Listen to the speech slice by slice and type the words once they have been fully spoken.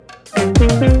Welcome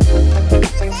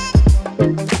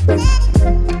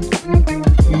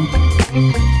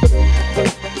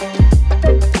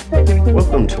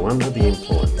to Under the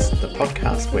Influence, the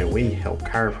podcast where we help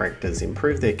chiropractors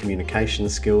improve their communication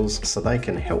skills so they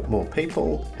can help more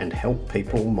people and help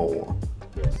people more.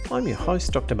 I'm your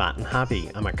host, Dr. Martin Harvey.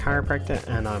 I'm a chiropractor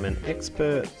and I'm an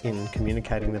expert in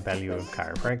communicating the value of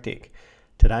chiropractic.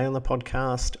 Today on the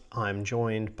podcast, I'm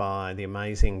joined by the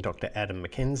amazing Dr. Adam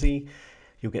McKenzie.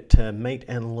 You'll get to meet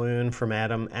and learn from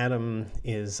Adam. Adam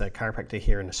is a chiropractor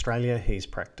here in Australia. He's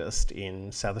practiced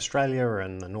in South Australia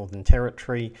and the Northern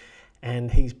Territory, and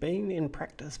he's been in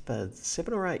practice for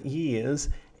 7 or 8 years.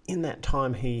 In that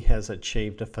time, he has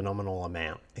achieved a phenomenal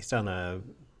amount. He's done a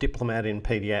diplomat in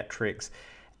pediatrics,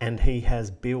 and he has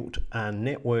built a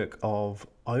network of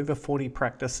over 40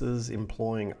 practices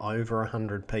employing over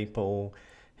 100 people.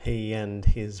 He and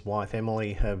his wife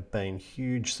Emily have been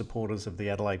huge supporters of the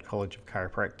Adelaide College of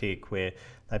Chiropractic, where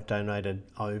they've donated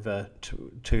over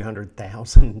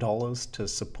 $200,000 to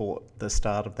support the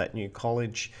start of that new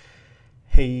college.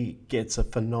 He gets a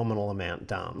phenomenal amount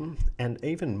done, and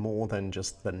even more than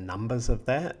just the numbers of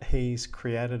that, he's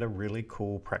created a really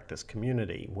cool practice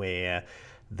community where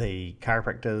the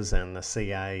chiropractors and the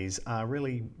CAs are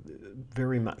really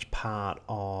very much part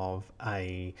of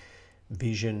a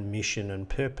vision, mission and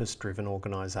purpose-driven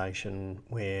organisation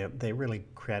where they're really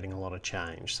creating a lot of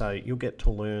change. So you'll get to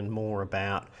learn more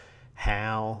about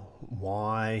how,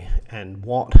 why and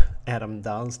what Adam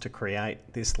does to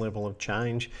create this level of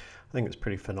change. I think it's a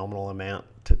pretty phenomenal amount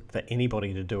for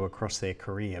anybody to do across their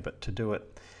career, but to do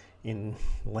it in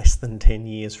less than 10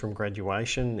 years from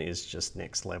graduation is just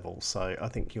next level. So I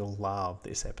think you'll love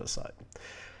this episode.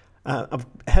 I've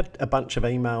had a bunch of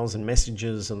emails and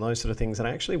messages and those sort of things, and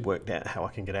I actually worked out how I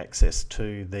can get access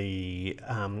to the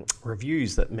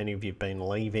reviews that many of you have been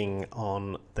leaving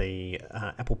on the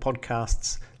Apple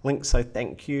Podcasts link, so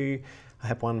thank you. I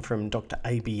have one from Dr.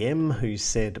 ABM who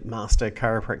said, Master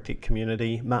Chiropractic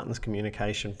Community, Martin's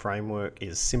communication framework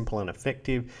is simple and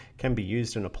effective, can be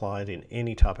used and applied in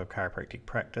any type of chiropractic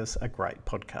practice. A great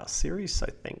podcast series, so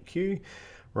thank you.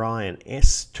 Ryan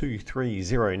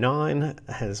S2309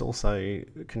 has also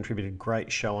contributed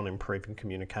great show on improving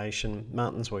communication.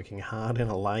 Martin's working hard in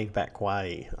a laid-back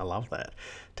way, I love that,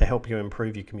 to help you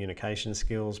improve your communication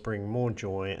skills, bring more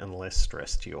joy and less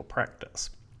stress to your practice.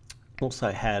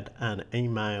 Also had an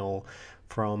email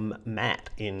from Matt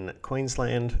in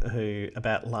Queensland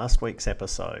about last week's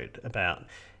episode about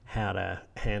how to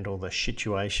handle the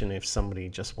situation if somebody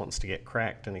just wants to get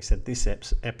cracked, and he said this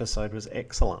episode was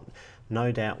excellent. No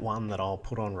doubt one that I'll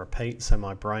put on repeat so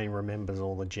my brain remembers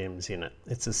all the gems in it.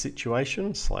 It's a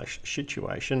situation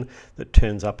that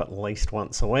turns up at least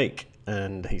once a week.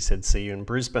 And he said, see you in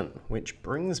Brisbane, which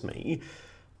brings me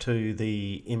to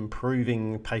the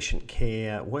improving patient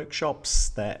care workshops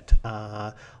that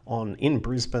are on in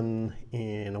Brisbane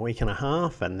in a week and a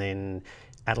half, and then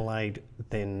Adelaide,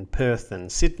 then Perth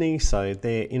and Sydney. So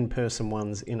they're in-person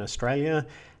ones in Australia.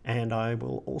 And I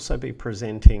will also be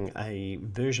presenting a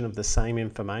version of the same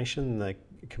information, the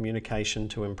communication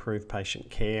to improve patient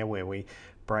care, where we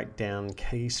break down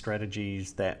key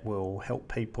strategies that will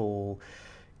help people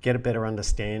get a better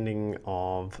understanding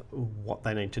of what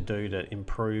they need to do to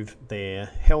improve their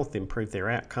health, improve their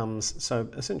outcomes. So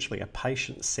essentially a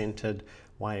patient-centered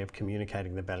way of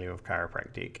communicating the value of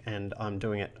chiropractic. And I'm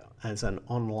doing it as an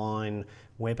online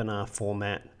webinar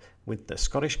format with the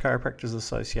Scottish Chiropractors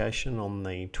Association on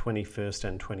the 21st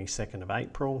and 22nd of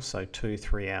April, so 2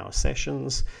 3-hour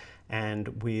sessions,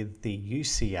 and with the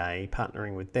UCA,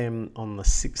 partnering with them on the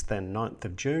 6th and 9th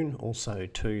of June, also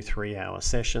 2 3-hour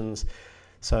sessions.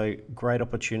 So great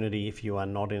opportunity if you are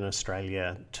not in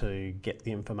Australia to get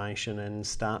the information and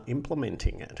start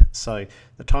implementing it. So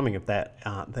the timing of that,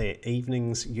 they're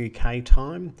evenings UK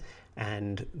time,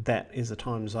 and that is a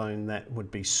time zone that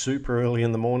would be super early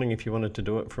in the morning if you wanted to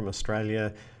do it from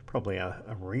Australia, probably a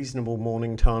reasonable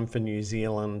morning time for New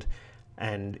Zealand.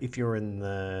 And if you're in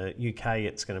the UK,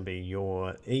 it's going to be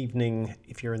your evening.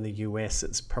 If you're in the US,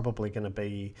 it's probably going to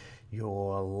be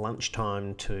your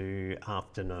lunchtime to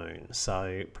afternoon.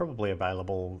 So probably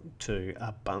available to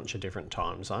a bunch of different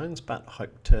time zones, but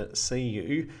hope to see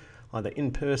you either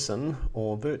in person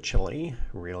or virtually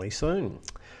really soon.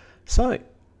 So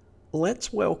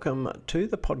let's welcome to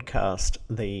the podcast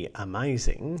the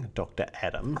amazing Dr.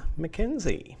 Adam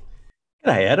McKenzie.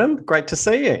 G'day, Adam. Great to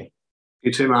see you.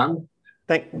 You too, Martin.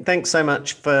 Thanks so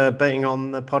much for being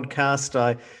on the podcast.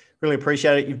 I really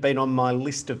appreciate it. You've been on my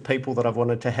list of people that I've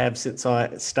wanted to have since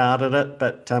I started it,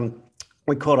 but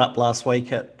we caught up last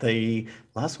week at the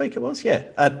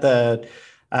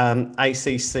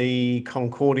ACC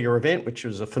Concordia event, which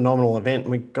was a phenomenal event.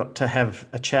 We got to have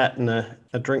a chat and a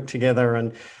drink together,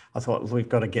 and I thought we've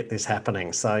got to get this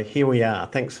happening. So here we are.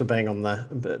 Thanks for being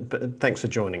on thanks for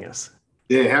joining us.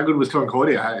 Yeah, how good was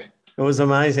Concordia, hey? It was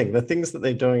amazing. The things that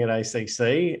they're doing at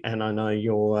ACC, and I know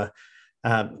you're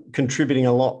contributing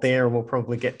a lot there, and we'll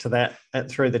probably get to that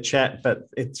through the chat, but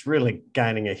it's really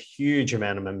gaining a huge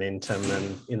amount of momentum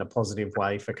and in a positive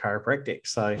way for chiropractic.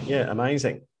 So yeah,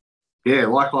 amazing. Yeah,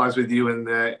 likewise with you and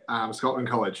the Scotland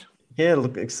College. Yeah,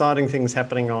 look, exciting things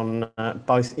happening on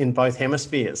both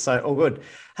hemispheres. So all good.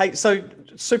 Hey, so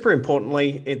super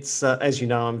importantly, it's as you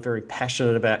know, I'm very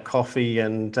passionate about coffee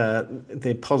and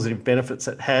the positive benefits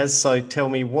it has. So tell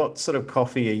me, what sort of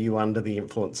coffee are you under the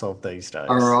influence of these days?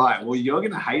 All right. Well, you're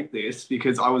going to hate this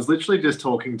because I was literally just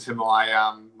talking to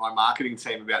my my marketing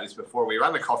team about this before. We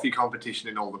run the coffee competition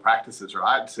in all the practices,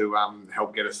 right, to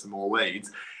help get us some more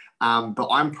leads. But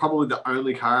I'm probably the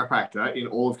only chiropractor in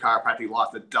all of chiropractic life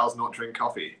that does not drink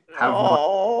coffee.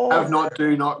 Have not,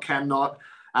 do not, cannot.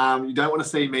 You don't want to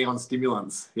see me on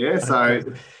stimulants. Yeah. So,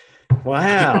 okay.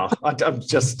 Wow.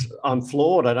 I'm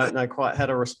floored. I don't know quite how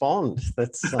to respond.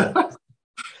 That's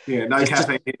yeah, no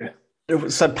caffeine here.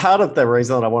 So part of the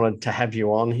reason that I wanted to have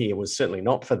you on here was certainly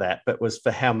not for that, but was for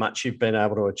how much you've been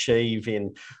able to achieve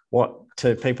in what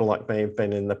to people like me who've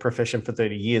been in the profession for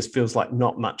 30 years feels like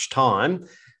not much time.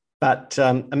 But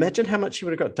imagine how much you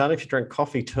would have got done if you drank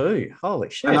coffee too.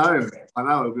 Holy shit. I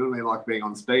know. It would be like being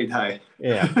on speed, hey?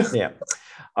 Yeah, yeah.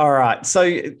 All right. So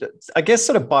I guess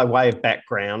sort of by way of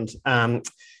background, when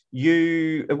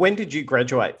did you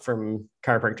graduate from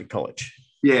chiropractic college?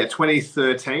 Yeah,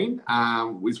 2013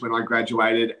 was when I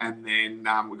graduated, and then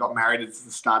we got married at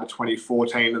the start of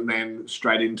 2014, and then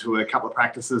straight into a couple of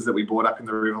practices that we bought up in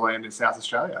the Riverland in South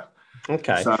Australia.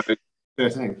 Okay. So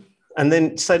 13. And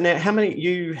then, so now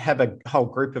you have a whole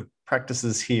group of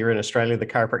practices here in Australia, the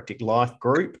Chiropractic Life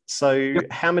Group. So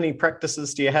yep. How many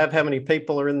practices do you have? How many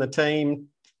people are in the team?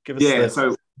 Give us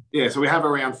so we have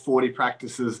around 40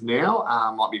 practices now.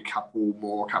 Might be a couple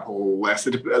more, a couple less.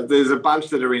 There's a bunch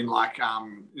that are in like,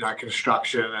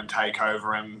 construction and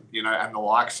takeover and, and the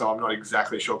like. So I'm not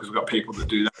exactly sure because we've got people that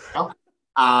do that now.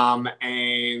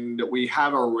 And we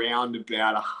have around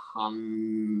about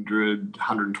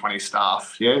 120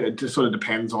 staff. Yeah, it just sort of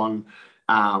depends on,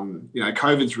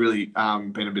 COVID's really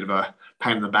been a bit of a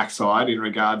pain in the backside in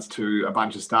regards to a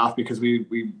bunch of staff because we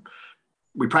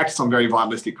practice on very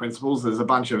vitalistic principles. There's a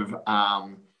bunch of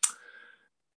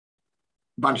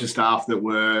staff that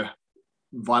were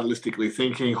vitalistically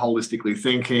thinking, holistically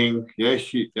thinking,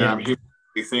 humanistically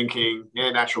thinking,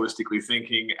 naturalistically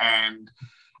thinking, and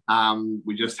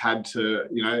we just had to,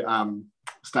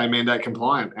 stay mandate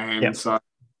compliant. And so,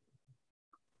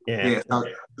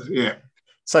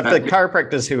 So for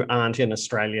chiropractors who aren't in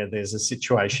Australia, there's a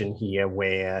situation here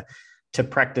where to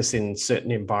practice in certain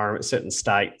environments, certain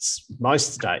states,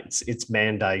 most states, it's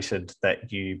mandated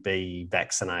that you be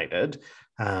vaccinated.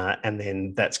 And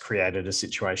then that's created a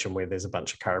situation where there's a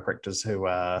bunch of chiropractors who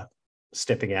are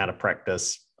stepping out of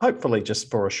practice, hopefully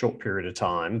just for a short period of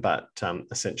time, but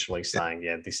essentially saying,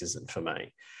 this isn't for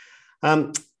me.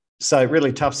 So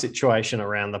really tough situation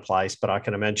around the place, but I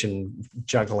can imagine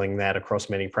juggling that across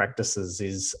many practices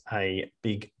is a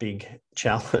big, big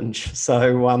challenge.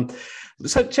 So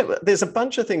there's a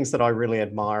bunch of things that I really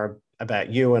admire about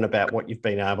you and about what you've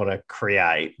been able to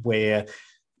create, where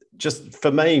just for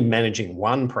me, managing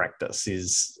one practice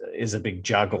is a big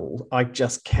juggle. I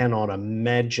just cannot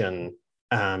imagine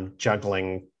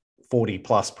juggling 40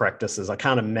 plus practices. I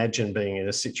can't imagine being in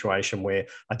a situation where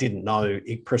I didn't know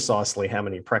precisely how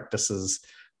many practices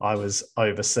I was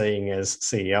overseeing as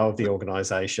CEO of the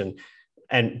organization.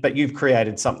 But you've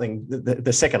created something,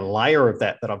 the second layer of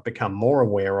that I've become more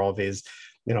aware of is,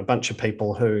 a bunch of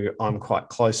people who I'm quite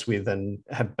close with and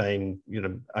have been,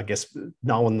 I guess,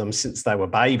 known them since they were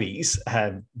babies,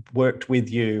 have worked with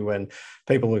you, and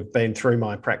people who've been through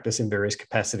my practice in various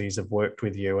capacities have worked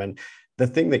with you. And the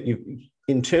thing that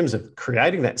in terms of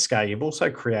creating that scale, you've also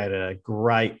created a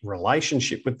great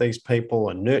relationship with these people,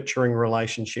 a nurturing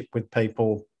relationship with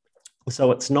people.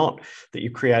 So it's not that you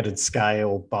created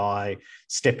scale by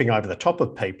stepping over the top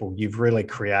of people. You've really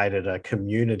created a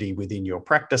community within your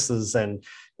practices, and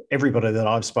everybody that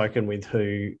I've spoken with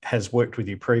who has worked with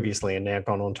you previously and now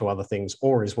gone on to other things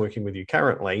or is working with you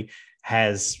currently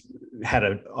has had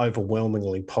an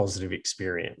overwhelmingly positive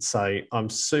experience. So I'm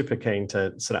super keen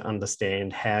to sort of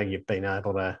understand how you've been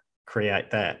able to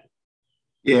create that.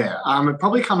 Yeah, it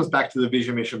probably comes back to the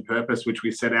vision, mission, purpose, which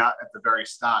we set out at the very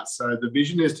start. So the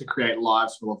vision is to create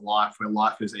lives full of life where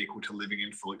life is equal to living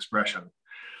in full expression.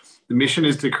 The mission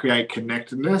is to create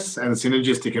connectedness and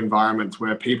synergistic environments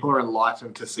where people are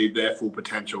enlightened to see their full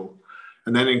potential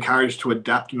and then encouraged to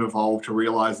adapt and evolve to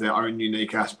realize their own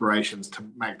unique aspirations to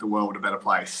make the world a better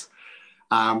place.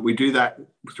 We do that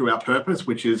through our purpose,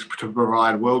 which is to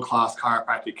provide world-class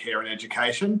chiropractic care and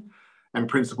education and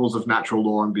principles of natural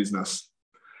law and business.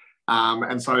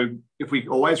 And so if we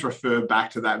always refer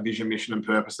back to that vision, mission, and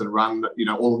purpose and run,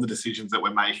 all of the decisions that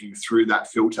we're making through that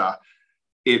filter,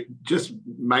 it just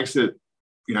makes it,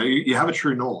 you have a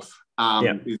true north,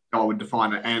 is how I would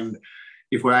define it. And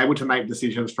if we're able to make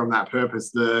decisions from that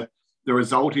purpose, the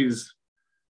result is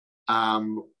a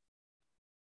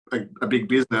big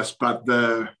business, but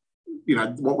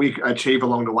what we achieve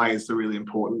along the way is the really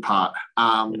important part.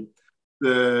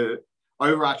 The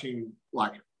overarching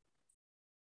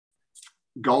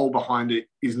goal behind it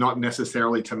is not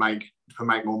necessarily to make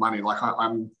more money.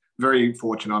 I'm very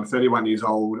fortunate. I'm 31 years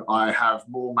old. I have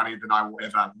more money than I will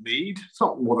ever need. It's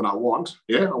not more than I want.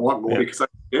 Yeah, I want more because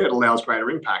it allows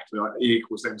greater impact. E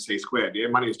equals MC squared. Yeah,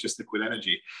 money is just liquid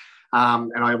energy.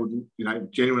 And I would,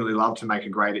 genuinely love to make a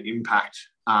greater impact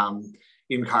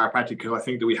in chiropractic because I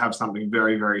think that we have something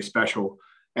very, very special.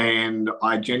 And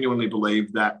I genuinely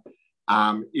believe that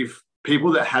if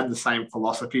people that had the same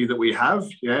philosophy that we have,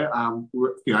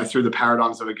 through the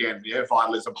paradigms of,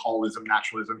 vitalism, holism,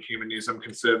 naturalism, humanism,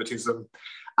 conservatism,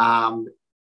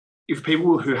 if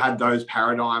people who had those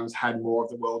paradigms had more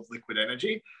of the world's liquid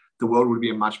energy, the world would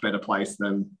be a much better place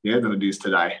than it is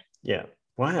today. Yeah.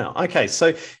 Wow. Okay.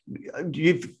 So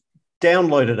you've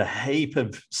downloaded a heap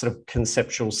of sort of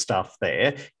conceptual stuff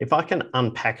there. If I can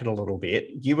unpack it a little bit,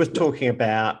 you were talking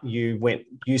about you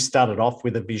started off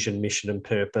with a vision, mission, and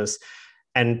purpose.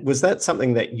 And was that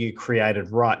something that you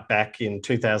created right back in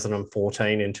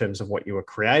 2014 in terms of what you were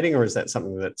creating, or is that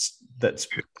something that's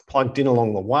plugged in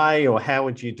along the way, or how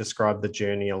would you describe the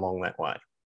journey along that way?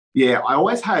 Yeah, I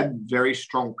always had very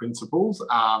strong principles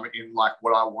in what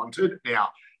I wanted. Now,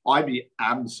 I'd be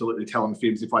absolutely telling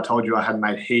fibs if I told you I had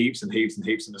made heaps and heaps and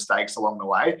heaps of mistakes along the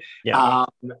way. Yeah.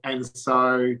 And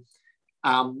so,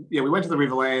 we went to the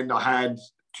Riverland. I had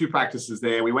 2 practices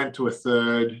there. We went to a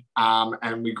third,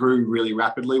 and we grew really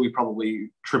rapidly. We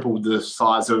probably tripled the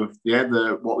size of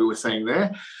what we were seeing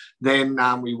there. Then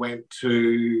my wife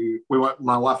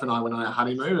and I went on our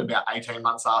honeymoon about 18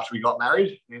 months after we got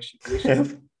married. Yeah,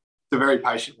 a very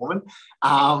patient woman.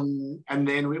 And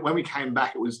then when we came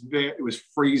back, it was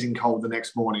freezing cold the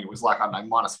next morning. It was like, I don't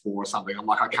know, -4 or something. I'm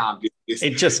like, I can't do this.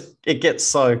 It gets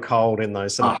so cold in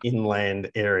those sort of inland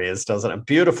areas, doesn't it?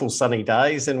 Beautiful sunny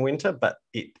days in winter, but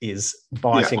it is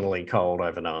bitingly cold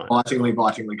overnight.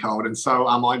 Bitingly cold. And so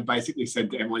I basically said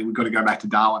to Emily, we've got to go back to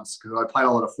Darwin's because I played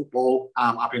a lot of football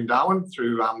up in Darwin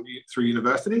through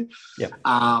university,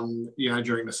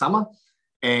 during the summer.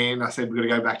 And I said, we've got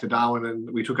to go back to Darwin. And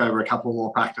we took over a couple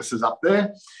more practices up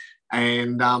there.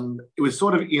 And it was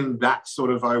sort of in that sort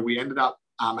of, we ended up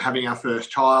having our first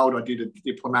child. I did a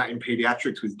diploma in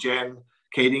pediatrics with Jen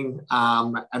Keating.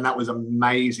 And that was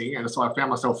amazing. And so I found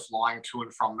myself flying to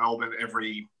and from Melbourne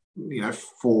every,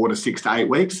 4 to 6 to 8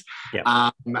 weeks.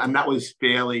 Yeah. And that was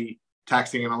fairly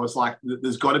taxing. And I was like,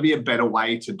 there's got to be a better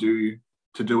way to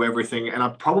do everything. And I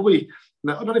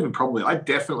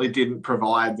definitely didn't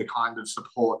provide the kind of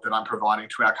support that I'm providing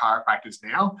to our chiropractors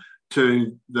now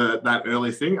to that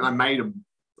early thing. And I made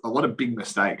a lot of big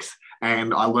mistakes,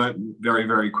 and I learned very,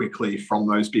 very quickly from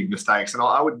those big mistakes. And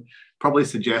I would probably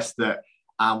suggest that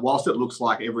whilst it looks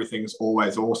like everything's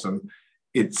always awesome,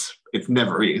 it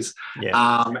never is.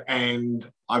 Yeah. And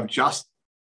I've just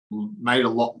made a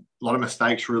lot of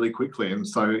mistakes really quickly. And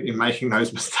so in making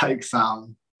those mistakes,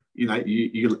 you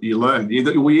learn.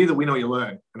 We either win or you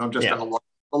learn. And I've just done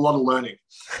a lot of learning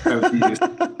over the years.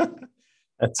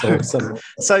 That's awesome.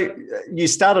 So you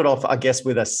started off, I guess,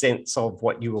 with a sense of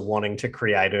what you were wanting to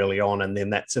create early on, and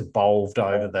then that's evolved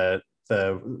over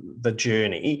the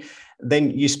journey.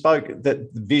 Then you spoke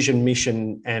that vision,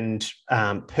 mission, and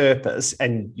purpose,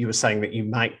 and you were saying that you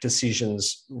make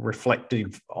decisions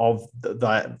reflective of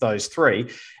those 3.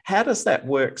 How does that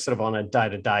work sort of on a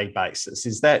day-to-day basis?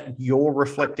 Is that you're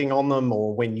reflecting on them,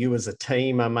 or when you as a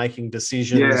team are making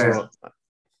decisions?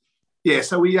 Yeah,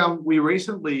 so we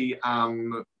recently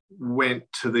went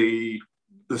to the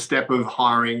step of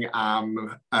hiring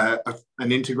an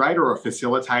integrator or a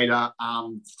facilitator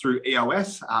through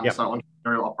EOS, so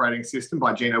Entrepreneurial Operating System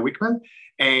by Gino Wickman,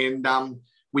 and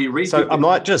So I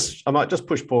might just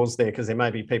push pause there because there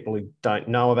may be people who don't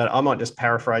know about it. I might just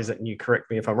paraphrase it and you correct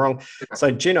me if I'm wrong.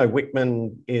 So Gino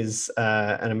Wickman is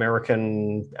an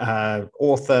American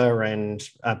author and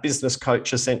a business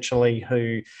coach, essentially,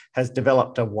 who has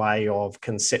developed a way of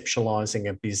conceptualizing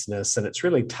a business, and it's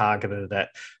really targeted at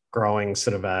growing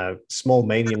sort of a small,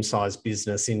 medium-sized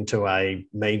business into a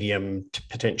medium to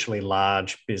potentially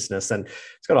large business. And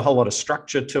it's got a whole lot of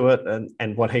structure to it,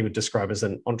 and what he would describe as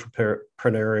an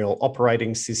entrepreneurial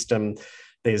operating system.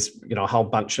 There's, a whole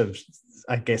bunch of,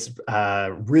 I guess,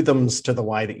 rhythms to the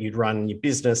way that you'd run your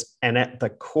business. And at the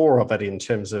core of it, in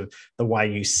terms of the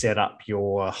way you set up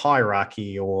your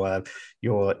hierarchy or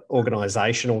your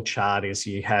organizational chart, is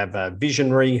you have a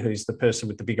visionary, who's the person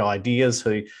with the big ideas,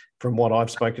 who, from what I've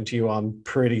spoken to you, I'm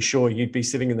pretty sure you'd be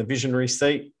sitting in the visionary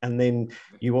seat. And then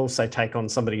you also take on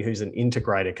somebody who's an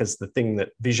integrator, because the thing that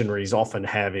visionaries often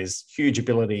have is huge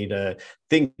ability to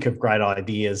think of great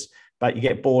ideas, but you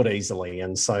get bored easily.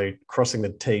 And so crossing the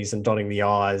T's and dotting the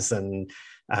I's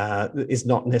is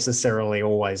not necessarily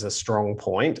always a strong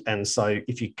point. And so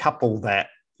if you couple that,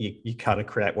 you kind of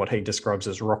create what he describes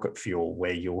as rocket fuel,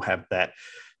 where you'll have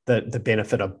the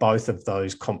benefit of both of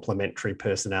those complementary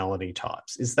personality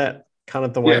types. Is that kind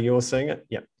of the way you're seeing it?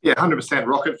 Yeah, 100%.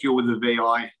 Rocket fuel with the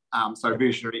VI, so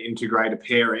visionary, integrator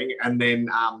pairing, and then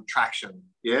traction.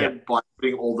 By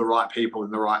putting all the right people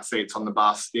in the right seats on the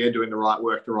bus. Doing the right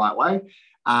work the right way.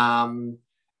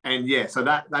 So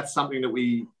that's something that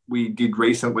we did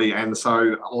recently. And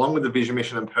so along with the vision,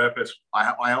 mission, and purpose,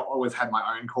 I always had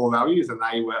my own core values, and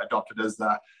they were adopted as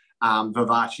the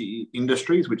Vivace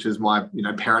Industries, which is my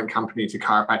parent company to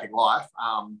Chiropractic Life,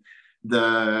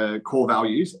 the core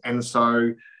values. And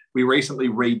so we recently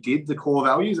redid the core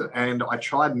values, and I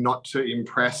tried not to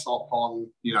impress upon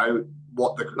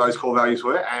what those core values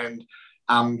were. And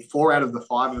 4 out of the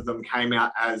 5 of them came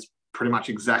out as pretty much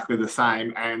exactly the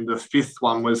same, and the 5th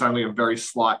one was only a very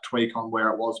slight tweak on where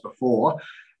it was before.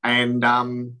 And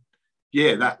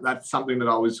that's something that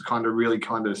I was really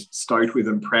stoked with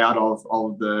and proud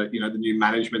of the the new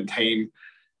management team,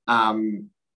 and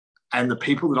the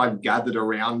people that I've gathered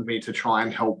around me to try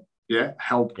and help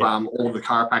all the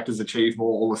chiropractors achieve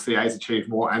more, all the CAs achieve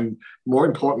more, and more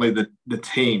importantly, the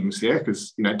teams,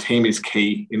 because team is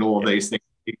key in all of these things.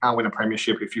 You can't win a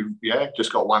premiership if you've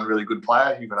just got one really good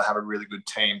player. You've got to have a really good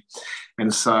team.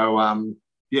 And so I'm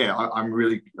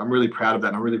really proud of that,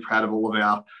 and I'm really proud of all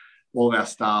of our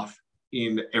staff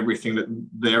in everything that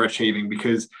they're achieving,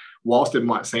 because whilst it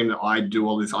might seem that I do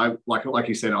all this, I like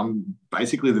you said, I'm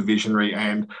basically the visionary,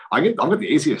 and I've got the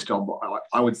easiest job,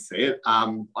 I would say it.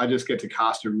 I just get to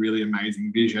cast a really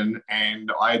amazing vision,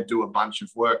 and I do a bunch of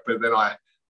work, but then I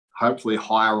hopefully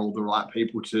hire all the right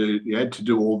people to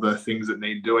do all the things that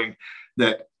need doing,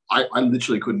 that I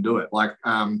literally couldn't do it. Like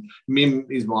Min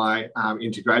is my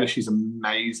integrator. She's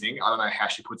amazing. I don't know how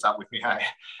she puts up with me. Hey,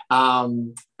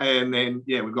 and then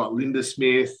we've got Linda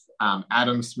Smith,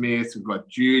 Adam Smith. We've got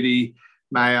Judy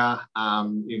Mayer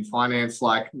in finance.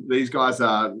 Like, these guys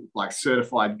are like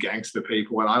certified gangster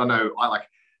people, and I don't know.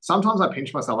 Sometimes I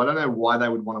pinch myself. I don't know why they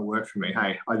would want to work for me.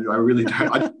 Hey, I really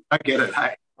don't. I don't get it.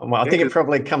 Hey. Well, I think it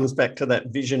probably comes back to that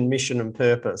vision, mission, and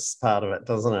purpose part of it,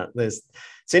 doesn't it?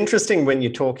 It's interesting when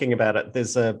you're talking about it.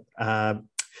 There's a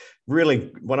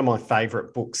really one of my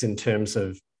favourite books in terms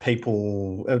of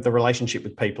people, the relationship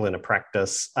with people in a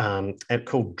practice,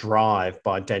 called Drive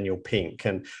by Daniel Pink.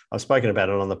 And I've spoken about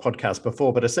it on the podcast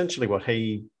before, but essentially what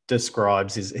he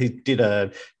describes is he did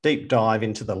a deep dive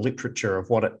into the literature of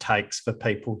what it takes for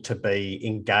people to be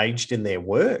engaged in their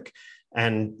work.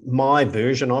 And my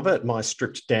version of it, my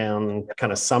stripped down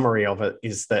kind of summary of it,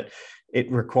 is that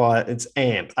it's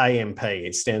AMP, AMP.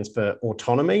 It stands for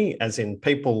autonomy, as in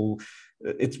people.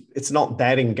 It's not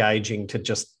that engaging to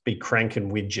just be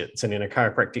cranking widgets. And in a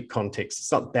chiropractic context,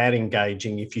 it's not that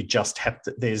engaging if you just have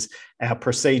to, there's our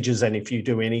procedures. And if you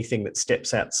do anything that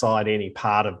steps outside any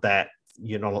part of that,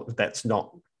 that's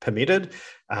not permitted.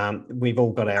 We've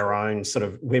all got our own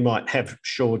we might have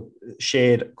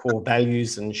shared core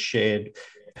values and shared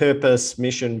purpose,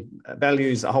 mission,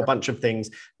 values, a whole bunch of things,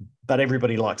 but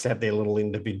everybody likes to have their little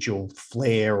individual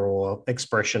flair or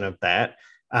expression of that.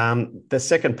 The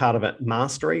second part of it,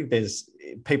 mastery.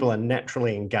 People are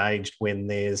naturally engaged when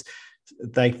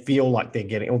they feel like they're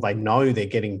getting, or they know they're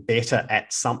getting better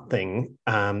at something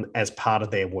as part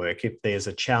of their work. If there's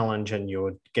a challenge and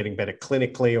you're getting better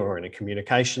clinically or in a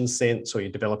communication sense, or you're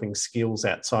developing skills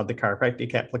outside the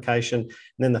chiropractic application. And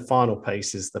then the final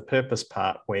piece is the purpose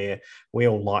part, where we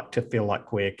all like to feel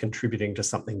like we're contributing to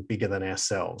something bigger than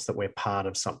ourselves, that we're part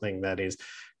of something that is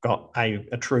got a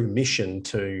true mission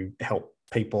to help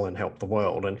people and help the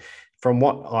world. And from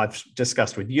what I've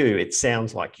discussed with you, it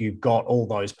sounds like you've got all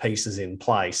those pieces in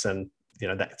place, and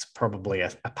that's probably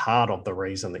a part of the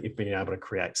reason that you've been able to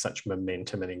create such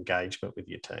momentum and engagement with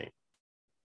your team.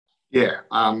 Yeah,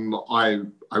 I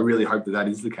really hope that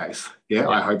is the case. Yeah,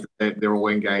 I hope that they're all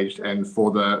engaged and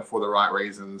for the right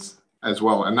reasons. as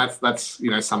well. And that's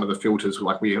some of the filters.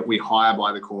 Like we hire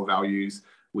by the core values,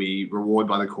 we reward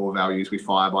by the core values, we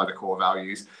fire by the core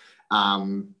values.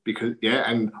 Because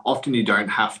and often you don't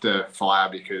have to fire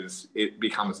because it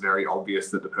becomes very obvious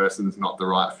that the person's not the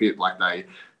right fit. Like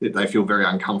they feel very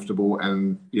uncomfortable,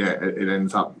 and it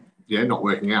ends up not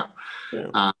working out.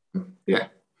 Yeah.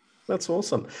 That's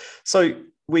awesome. So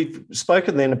we've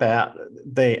spoken then about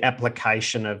the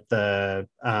application of the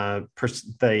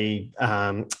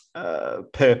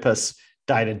purpose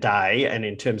day to day and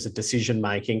in terms of decision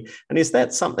making. And is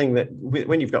that something that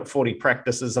when you've got 40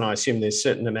 practices, and I assume there's a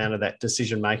certain amount of that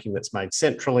decision making that's made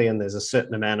centrally and there's a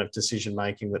certain amount of decision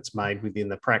making that's made within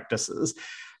the practices,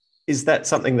 is that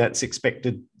something that's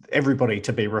expected everybody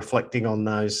to be reflecting on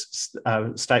those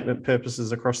statement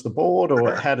purposes across the board,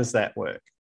 or how does that work?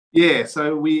 Yeah,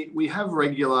 so we have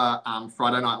regular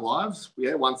Friday Night Lives,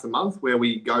 once a month, where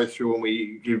we go through and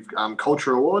we give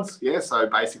culture awards. So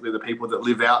basically the people that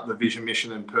live out the vision,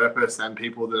 mission, and purpose, and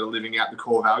people that are living out the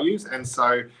core values. And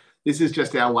so this is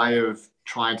just our way of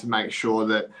trying to make sure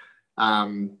that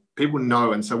people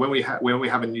know. And so when we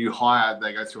have a new hire,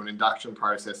 they go through an induction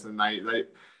process, and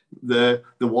the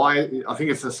why. I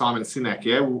think it's a Simon Sinek.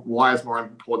 Why is more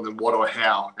important than what or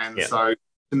how. And so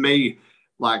to me,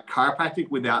 like chiropractic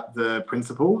without the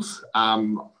principles,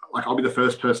 like I'll be the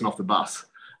first person off the bus.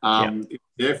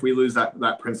 If we lose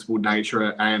that principled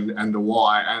nature and the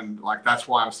why, and like that's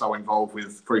why I'm so involved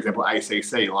with, for example,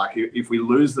 ACC. Like if we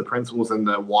lose the principles and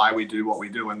the why we do what we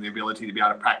do, and the ability to be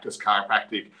able to practice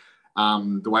chiropractic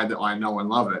the way that I know and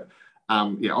love it,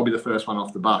 I'll be the first one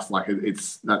off the bus. Like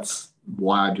that's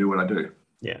why I do what I do.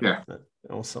 Yeah.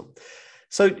 Awesome.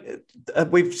 So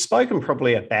we've spoken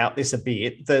probably about this a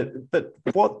bit, but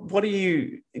what are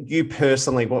you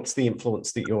personally, what's the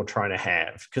influence that you're trying to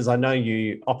have? Because I know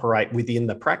you operate within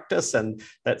the practice, and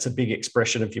that's a big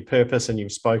expression of your purpose, and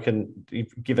you've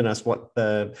given us what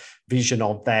the vision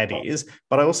of that is.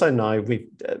 But I also know we've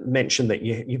mentioned that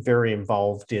you're very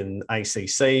involved in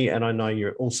ACC, and I know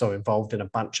you're also involved in a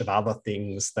bunch of other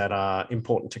things that are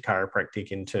important to chiropractic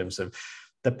in terms of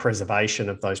the preservation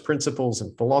of those principles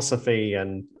and philosophy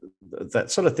and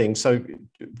that sort of thing. So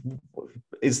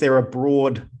is there a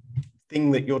broad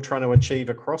thing that you're trying to achieve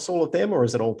across all of them, or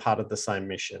is it all part of the same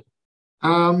mission?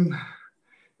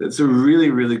 That's a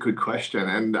really, really good question,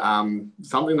 and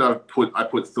something that I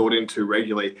put thought into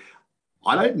regularly.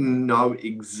 I don't know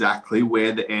exactly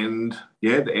where the end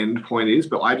point is,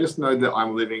 but I just know that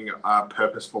I'm living a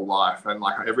purposeful life, and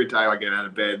like every day I get out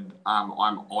of bed, I'm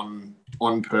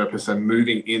on purpose and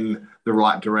moving in the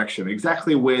right direction.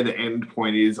 Exactly where the end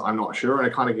point is, I'm not sure, and I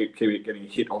kind of keep getting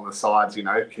hit on the sides,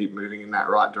 keep moving in that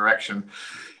right direction.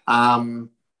 But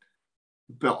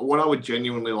what I would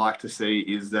genuinely like to see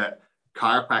is that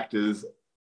chiropractors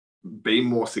be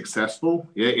more successful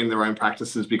in their own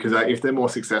practices, because if they're more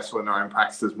successful in their own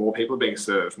practices, more people are being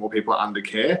served, more people are under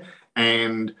care,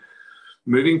 and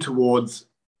moving towards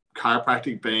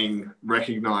chiropractic being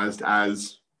recognized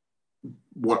as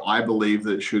what I believe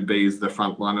that it should be is the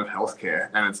front line of healthcare.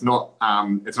 And it's not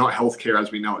healthcare as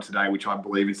we know it today, which I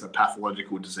believe is a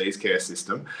pathological disease care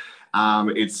system.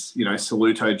 It's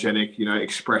salutogenic,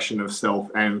 expression of self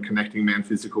and connecting man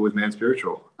physical with man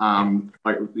spiritual.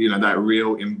 That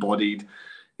real embodied,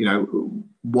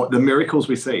 what the miracles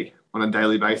we see on a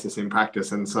daily basis in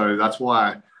practice. And so that's why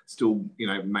I still,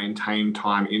 maintain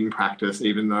time in practice,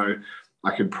 even though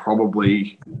I could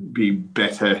probably be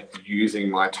better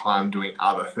using my time doing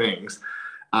other things.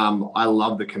 I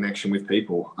love the connection with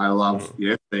people. I love,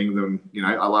 seeing them,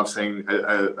 I love seeing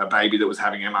a baby that was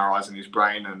having MRIs in his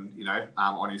brain and,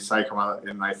 on his sacrum,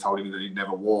 and they told him that he'd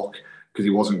never walk because he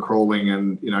wasn't crawling.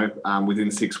 And, within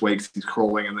 6 weeks he's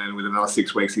crawling, and then within another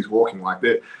 6 weeks he's walking. Like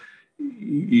that.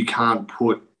 You can't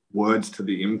put words to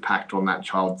the impact on that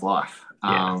child's life.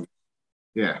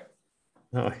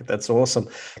 Oh, that's awesome.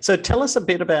 So tell us a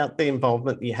bit about the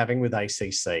involvement that you're having with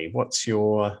ACC. What's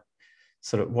your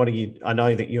I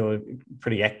know that you're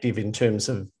pretty active in terms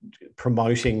of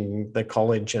promoting the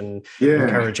college and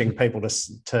encouraging people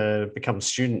to become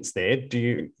students there.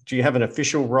 Do you have an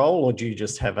official role, or do you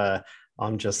just have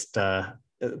I'm just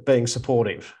being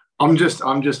supportive? I'm just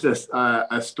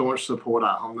a staunch supporter.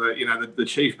 I'm the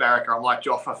chief barracker. I'm like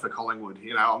Joffa for Collingwood.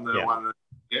 I'm the one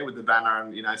that, with the banner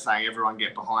and saying everyone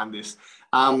get behind this.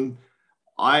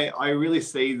 I really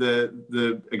see the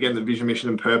vision, mission,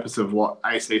 and purpose of what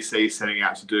ACC is setting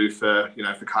out to do for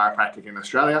chiropractic in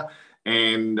Australia,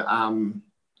 and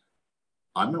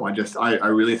I don't know. I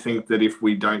really think that if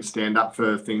we don't stand up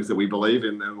for things that we believe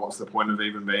in, then what's the point of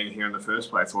even being here in the first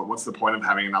place? Or what's the point of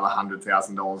having another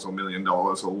 $100,000 or $1 million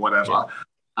or whatever?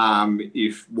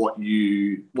 if what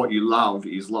you love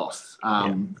is lost.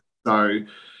 Yeah. So,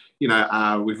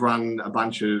 we've run a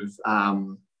bunch of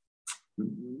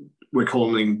we're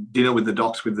calling dinner with the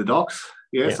docs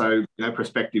Yeah. Yeah. So,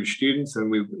 prospective students,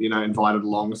 and we've, invited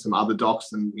along some other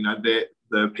docs, and, they're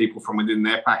the people from within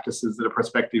their practices that are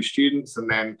prospective students, and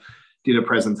then did a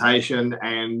presentation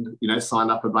and,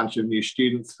 signed up a bunch of new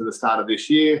students for the start of this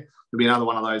year. There'll be another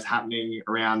one of those happening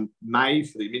around May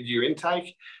for the mid-year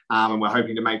intake. And we're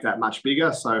hoping to make that much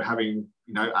bigger. So having,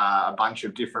 a bunch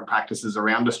of different practices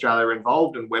around Australia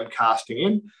involved and webcasting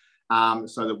in,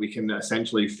 so that we can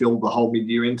essentially fill the whole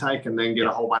mid-year intake and then get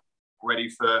a whole bunch ready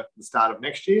for the start of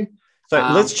next year. So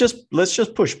let's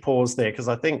just push pause there, because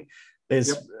I think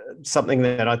there's something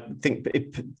that I think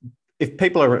if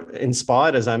people are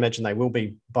inspired, as I imagine they will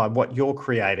be, by what you're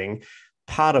creating,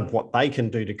 part of what they can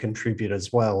do to contribute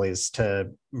as well is to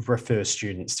refer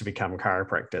students to become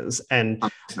chiropractors. And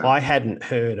I hadn't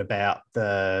heard about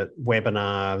the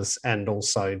webinars and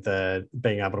also the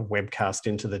being able to webcast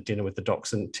into the dinner with the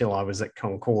docs until I was at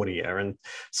Concordia. And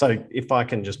so if I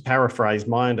can just paraphrase,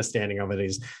 my understanding of it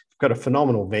is got a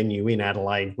phenomenal venue in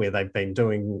Adelaide where they've been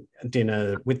doing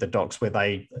dinner with the docs, where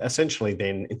they essentially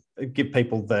then give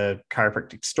people the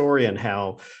chiropractic story and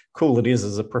how cool it is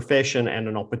as a profession, and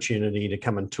an opportunity to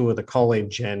come and tour the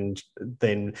college. And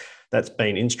then that's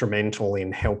been instrumental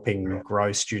in helping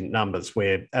grow student numbers,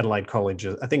 where Adelaide College,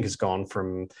 I think, has gone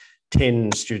from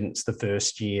 10 students the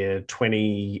first year,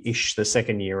 20-ish the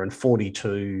second year, and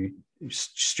 42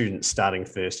 students starting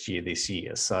first year this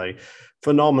year. So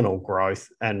phenomenal growth,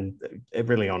 and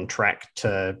really on track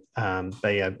to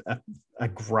be a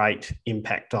great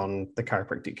impact on the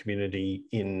chiropractic community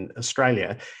in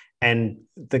Australia. And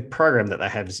the program that they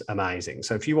have is amazing.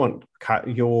 So if you want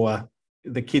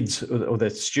the kids or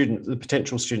the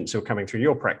potential students who are coming through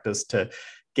your practice to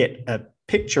get a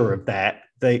picture of that,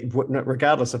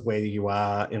 regardless of whether you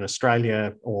are in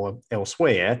Australia or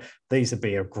elsewhere, these would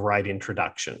be a great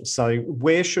introduction. So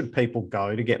where should people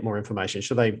go to get more information?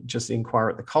 Should they just inquire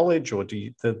at the college, or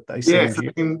do they send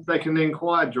you? They can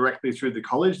inquire directly through the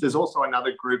college. There's also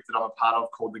another group that I'm a part of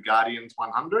called the Guardians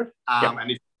 100. And if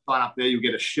you sign up there, you'll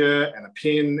get a shirt and a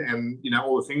pin and,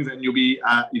 all the things, and you'll be,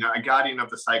 a guardian of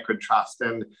the Sacred Trust.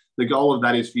 And the goal of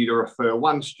that is for you to refer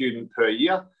one student per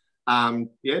year,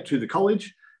 to the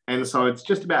college. And so it's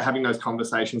just about having those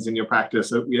conversations in your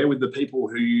practice, with the people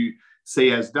who you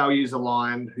see as values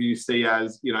aligned, who you see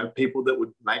as, people that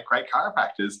would make great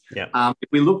chiropractors. If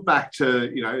we look back to,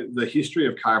 the history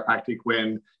of chiropractic,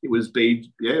 when it was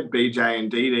BJ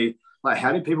and Dee, like,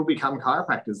 how did people become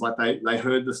chiropractors? Like, they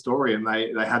heard the story and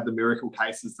they had the miracle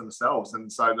cases themselves.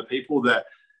 And so the people that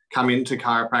come into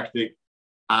chiropractic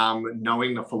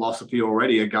knowing the philosophy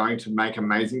already are going to make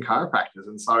amazing chiropractors.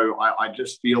 And so I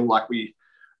just feel like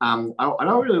I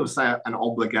don't really say an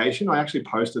obligation. I actually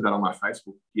posted that on my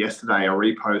Facebook yesterday, a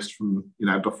repost from,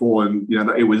 before, and,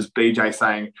 it was BJ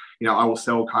saying, I will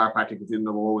sell chiropractic within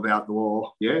the law, without the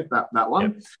law. Yeah, that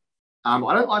one. Yep.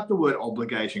 I don't like the word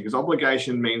obligation, because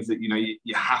obligation means that,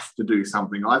 you have to do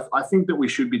something. I think that we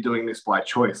should be doing this by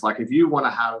choice. Like, if you want to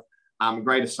have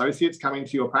great associates come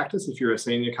into your practice, if you're a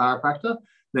senior chiropractor,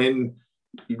 then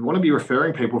you'd want to be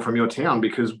referring people from your town,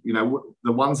 because,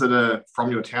 the ones that are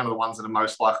from your town are the ones that are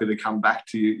most likely to come back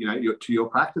to you, to your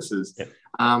practices. Yep.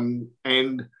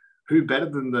 And who better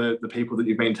than the people that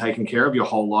you've been taking care of your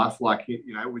whole life? Like,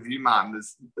 with you, Martin,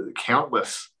 there's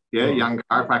countless young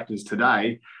chiropractors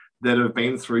today that have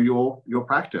been through your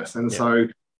practice. And so,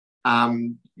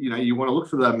 you want to look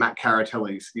for the Matt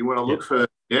Caratellis. You want to look for,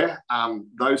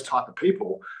 those type of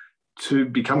people to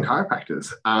become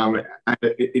chiropractors.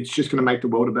 It's just going to make the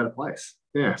world a better place.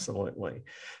 Yeah, absolutely.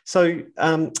 So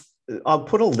I'll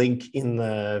put a link in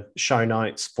the show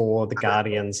notes for the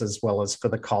Guardians as well as for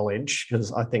the college,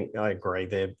 because I think I agree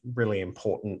they're really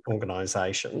important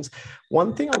organisations.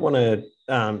 One thing I want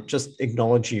to just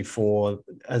acknowledge you for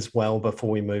as well before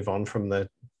we move on from the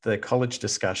college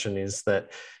discussion is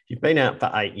that you've been out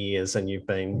for 8 years and you've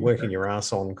been working your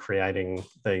ass on creating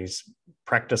these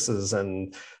practices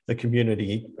and the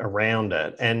community around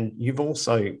it. And you've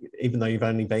also, even though you've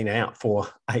only been out for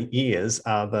 8 years,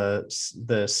 are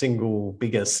the single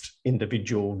biggest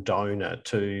individual donor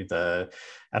to the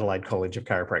Adelaide College of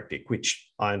Chiropractic, which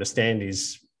I understand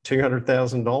is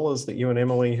 $200,000 that you and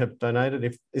Emily have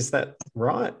donated. Is that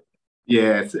right?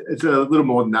 Yeah, it's a little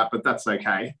more than that, but that's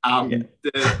okay. I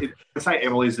say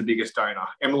Emily's the biggest donor.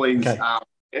 Emily's,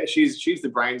 she's the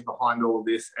brains behind all of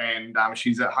this, and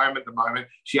she's at home at the moment.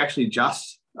 She actually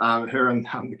just, her and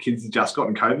the kids have just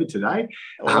gotten COVID today,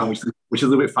 which is a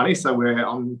little bit funny. So we're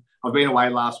on I've been away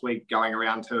last week going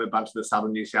around to a bunch of the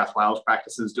southern New South Wales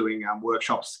practices doing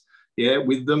workshops,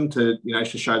 with them to,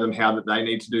 to show them how that they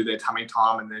need to do their tummy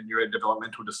time and their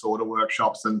neurodevelopmental disorder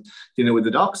workshops and dinner with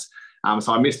the docs.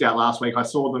 So I missed out last week. I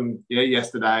saw them,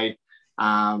 yesterday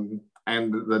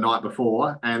and the night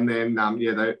before. And then,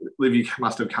 Livy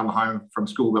must have come home from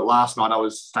school. But last night I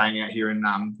was staying out here in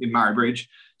Murray Bridge.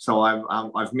 So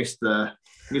I've missed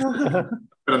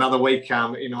another week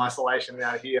in isolation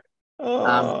out here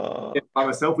by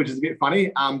myself, which is a bit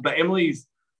funny. But Emily's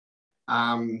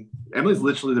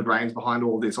literally the brains behind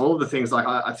all of this. All of the things, like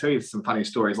I tell you some funny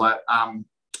stories, like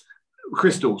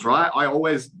crystals, right?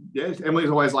 Emily's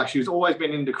always like, she's always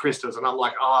been into crystals, and I'm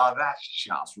like, oh, that's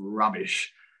just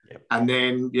rubbish. Yep. And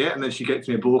then she gets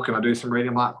me a book and I do some reading.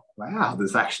 I'm like, wow,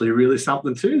 there's actually really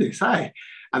something to this, hey?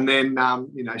 And then,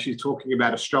 she's talking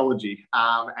about astrology.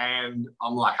 And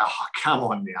I'm like, oh, come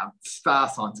on now. Star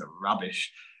signs are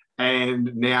rubbish.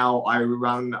 And now I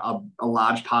run a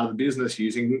large part of the business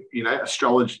using,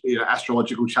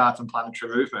 astrological charts and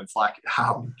planetary movements. Like,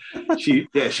 she's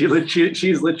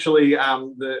literally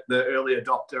the early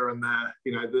adopter and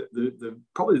the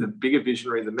probably the bigger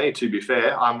visionary than me. To be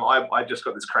fair, I just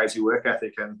got this crazy work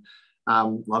ethic and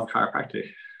love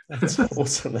chiropractic. That's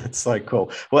awesome. That's so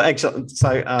cool. Well, actually, so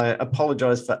I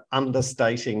apologise for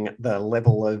understating the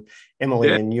level of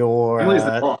Emily and your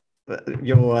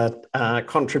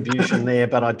contribution there,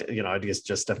 but it is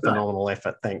just a phenomenal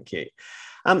effort. Thank you.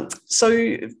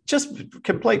 So just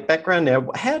complete background now.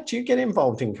 How did you get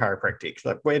involved in chiropractic?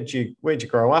 Like, where'd you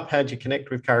grow up? How'd you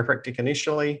connect with chiropractic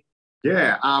initially?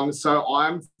 Yeah. So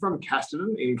I'm from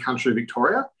Casterton in country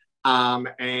Victoria.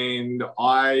 And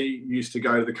I used to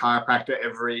go to the chiropractor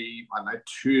every,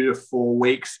 2 to 4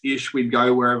 weeks-ish. We'd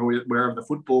go wherever the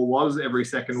football was every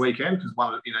second weekend,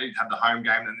 because you'd have the home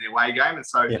game and the away game. And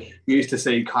so we used to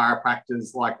see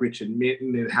chiropractors like Richard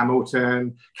Mitten in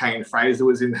Hamilton, Kane Fraser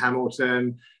was in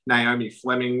Hamilton, Naomi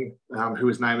Fleming, who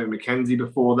was Naomi Mackenzie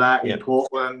before that in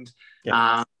Portland. Who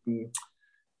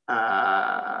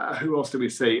else did we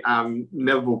see?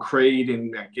 Neville Creed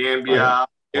in Gambia.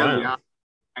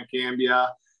 Gambia.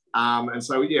 And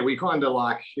so we kind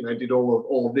of did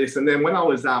all of this. And then when I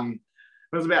was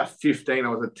about 15, I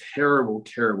was a terrible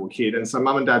kid, and so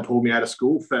mum and dad pulled me out of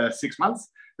school for 6 months,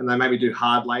 and they made me do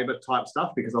hard labor type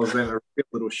stuff because I was then a real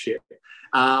little shit.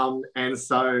 And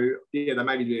so they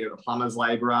made me do a plumber's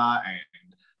laborer and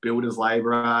builder's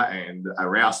laborer and a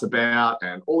rouseabout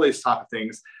and all these type of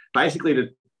things, basically to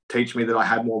teach me that I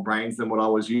had more brains than what I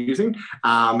was using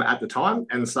at the time.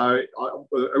 And so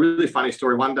a really funny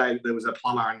story, one day there was a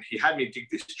plumber and he had me dig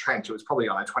this trench. It was probably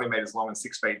 20 metres long and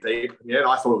 6 feet deep. And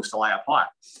I thought it was to lay a pipe.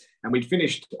 And we'd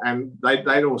finished and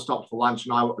they'd all stopped for lunch,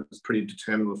 and I was pretty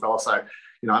determined little fella. So,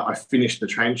 I finished the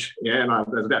trench, and there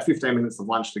was about 15 minutes of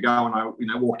lunch to go, and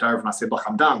I walked over and I said, look,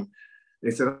 I'm done. And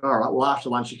he said, all right, well, after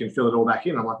lunch you can fill it all back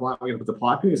in. I'm like, why am I going to put the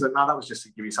pipe in? He said, no, that was just to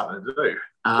give you something to do.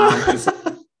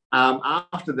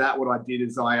 After that, what I did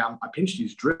is I pinched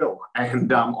his drill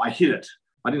and I hit it.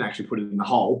 I didn't actually put it in the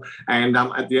hole. And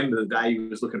at the end of the day, he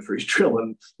was looking for his drill,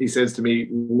 and he says to me,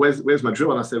 where's my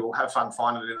drill? And I said, well, have fun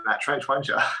finding it in that trench, won't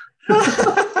you?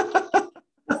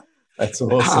 That's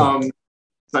awesome.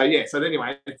 So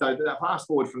anyway, fast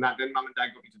forward from that, then mum and dad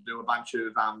got me to do a bunch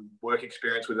of work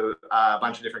experience with a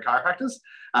bunch of different chiropractors.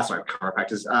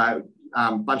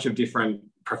 Bunch of different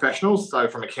professionals. So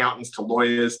from accountants to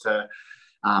lawyers to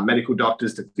medical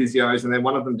doctors to physios, and then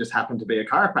one of them just happened to be a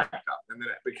chiropractor, and then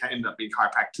it ended up being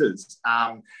chiropractors.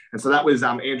 And so that was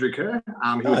Andrew Kerr.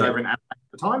 He was over in Adelaide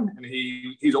at the time, and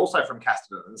he's also from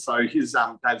Casterton. And so his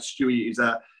dad, Stewie, is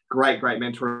a great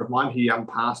mentor of mine. He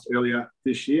passed earlier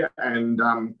this year, and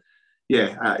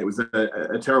it was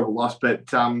a terrible loss, but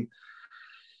I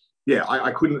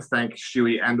couldn't thank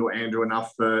Stewie and/or Andrew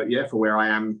enough for where I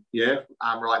am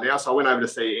right now. So I went over to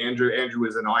see Andrew. Andrew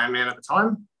was an Ironman at the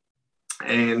time.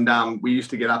 And we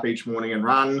used to get up each morning and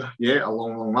run, a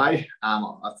long way.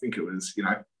 I think it was,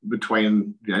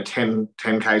 between 10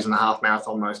 Ks and a half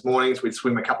marathon most mornings. We'd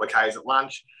swim a couple of Ks at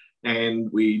lunch,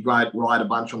 and we'd ride a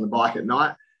bunch on the bike at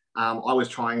night. I was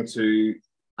trying to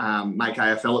make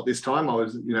AFL at this time. I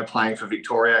was, playing for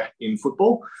Victoria in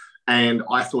football, and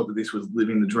I thought that this was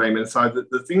living the dream. And so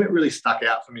the thing that really stuck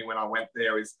out for me when I went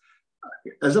there is,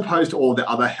 as opposed to all the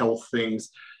other health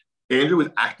things, Andrew was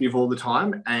active all the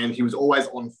time, and he was always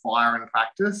on fire in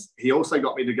practice. He also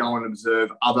got me to go and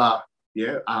observe other,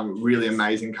 really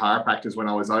amazing chiropractors when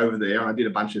I was over there, and I did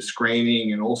a bunch of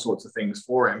screening and all sorts of things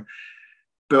for him.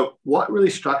 But what really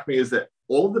struck me is that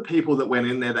all of the people that went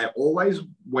in there, they always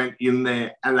went in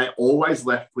there and they always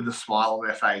left with a smile on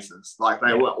their faces. Like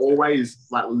they were always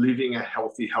like living a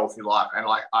healthy life. And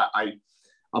like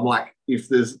I'm like, if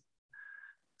there's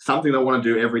something I want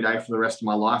to do every day for the rest of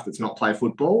my life that's not play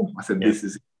football, I said, this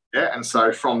is it. Yeah. And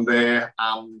so from there,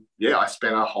 I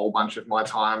spent a whole bunch of my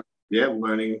time,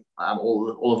 learning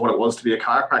all of what it was to be a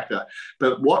chiropractor.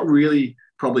 But what really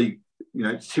probably,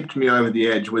 tipped me over the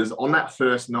edge was on that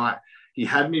first night, he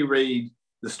had me read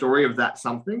the story of that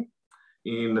something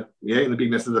in the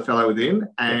bigness of the fellow within,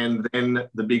 and then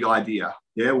the big idea,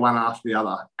 one after the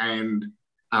other. And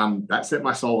that set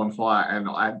my soul on fire, and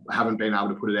I haven't been able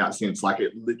to put it out since. Like,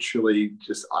 it literally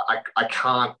just, I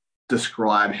can't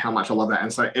describe how much I love that.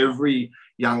 And so every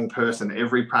young person,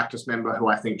 every practice member who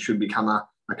I think should become a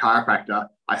chiropractor,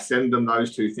 I send them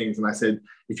those two things. And I said,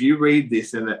 if you read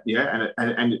this and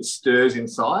it stirs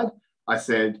inside, I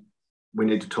said, we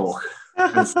need to talk.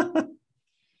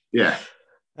 Yeah.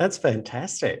 That's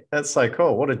fantastic. That's so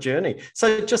cool. What a journey.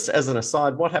 So just as an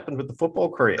aside, what happened with the football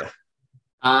career?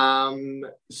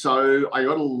 So I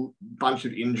got a bunch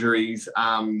of injuries,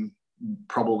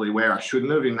 probably where I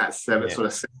shouldn't have, in that sort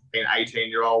of 17,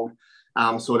 18-year-old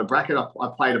sort of bracket. I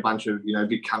played a bunch of,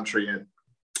 big country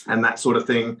and that sort of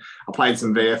thing. I played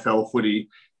some VFL footy,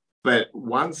 but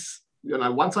once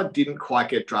I didn't quite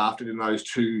get drafted in those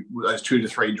 2 to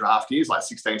 3 draft years, like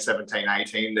 16, 17,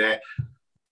 18 there,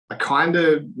 I kind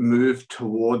of moved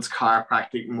towards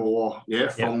chiropractic more,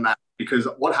 from that, because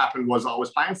what happened was I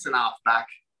was playing centre half-back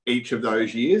each of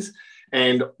those years,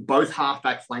 and both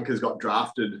half-back flankers got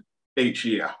drafted each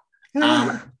year.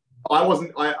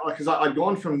 Because I'd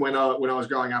gone from when I was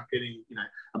growing up getting,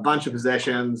 a bunch of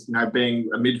possessions, being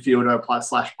a midfielder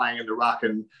 / playing in the ruck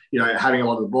and, having a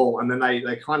lot of the ball. And then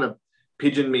they kind of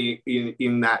pigeoned me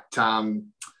in that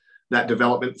that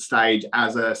development stage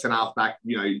as a centre half back,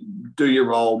 do your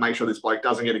role, make sure this bloke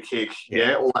doesn't get a kick,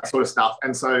 all that sort of stuff.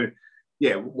 And so,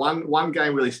 one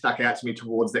game really stuck out to me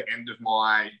towards the end of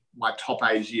my top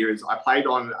age years. I played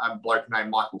on a bloke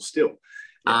named Michael Still.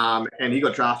 And he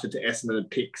got drafted to Essendon at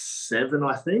pick 7,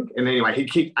 I think. And anyway, he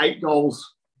kicked 8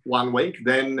 goals one week,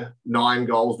 then 9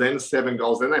 goals, then 7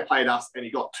 goals. Then they played us and he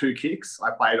got 2 kicks.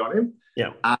 I played on him.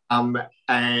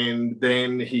 And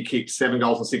then he kicked 7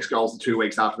 goals and 6 goals the 2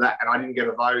 weeks after that. And I didn't get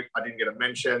a vote. I didn't get a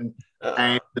mention.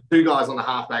 And the 2 guys on the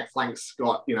halfback flanks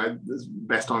got,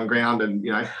 best on ground and,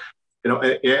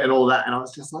 and all that. And I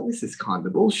was just like, this is kind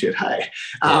of bullshit, hey?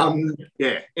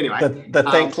 Anyway. The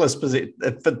thankless position,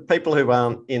 for people who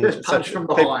aren't in... Just punch from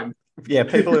behind.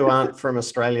 People who aren't from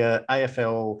Australia,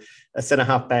 AFL, a centre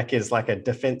half back is like a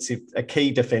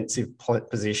key defensive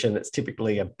position. It's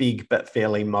typically a big but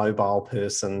fairly mobile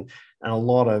person, and a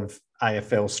lot of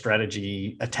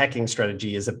AFL attacking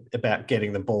strategy is about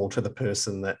getting the ball to the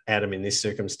person that Adam in this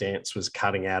circumstance was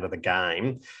cutting out of the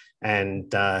game.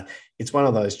 And it's one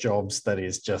of those jobs that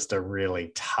is just a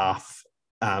really tough,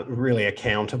 really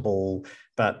accountable,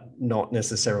 but not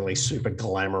necessarily super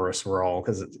glamorous role,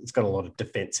 because it's got a lot of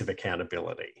defensive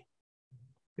accountability.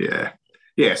 Yeah.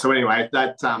 So anyway,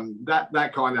 that kind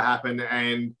of happened,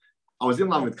 and I was in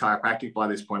love with chiropractic by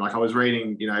this point. Like, I was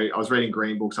reading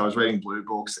green books, I was reading blue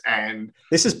books, and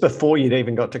this is before you'd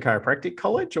even got to chiropractic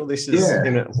college, or this is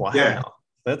wow. Yeah.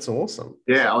 That's awesome.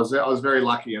 Yeah, I was very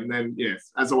lucky. And then,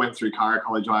 as I went through chiro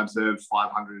college, I observed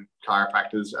 500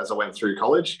 chiropractors as I went through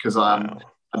college, because I've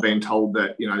been told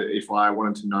that, if I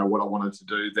wanted to know what I wanted to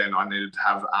do, then I needed to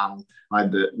have, I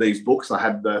had these books. I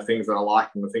had the things that I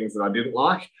liked and the things that I didn't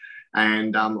like.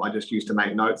 And I just used to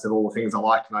make notes of all the things I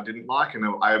liked and I didn't like. And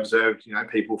I observed,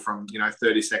 people from,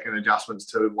 30-second adjustments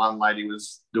to one lady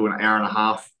was doing an hour and a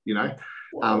half, and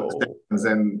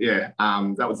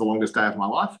that was the longest day of my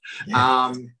life.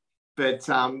 I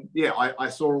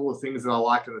saw all the things that I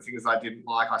liked and the things I didn't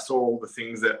like. I saw all the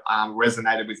things that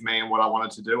resonated with me and what I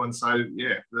wanted to do. And so,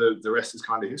 the rest is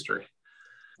kind of history.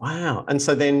 Wow. And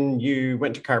so then you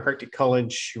went to chiropractic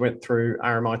college, you went through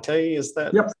RMIT, is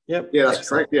that? Yep. Yeah, that's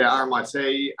correct. Yeah,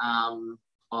 RMIT.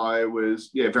 I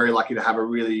was very lucky to have a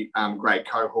really great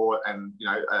cohort and,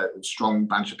 a strong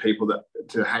bunch of people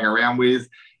to hang around with.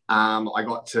 I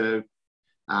got to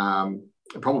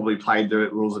probably played the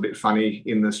rules a bit funny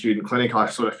in the student clinic. I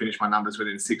sort of finished my numbers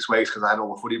within 6 weeks because I had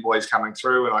all the footy boys coming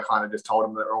through, and I kind of just told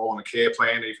them that they're all on a care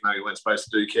plan, even though you weren't supposed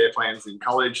to do care plans in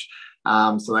college.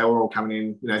 So they were all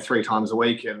coming in, 3 times a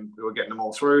week, and we were getting them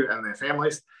all through and their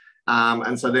families.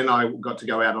 And so then I got to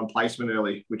go out on placement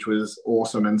early, which was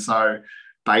awesome. And so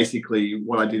basically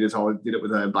what I did is I did it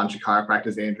with a bunch of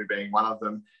chiropractors, Andrew being one of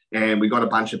them. And we got a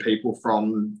bunch of people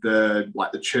from the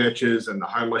churches and the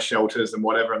homeless shelters and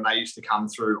whatever, and they used to come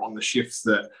through on the shifts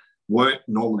that weren't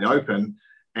normally open.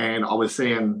 And I was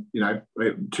seeing,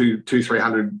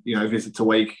 200-300, visits a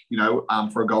week,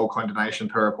 for a gold coin donation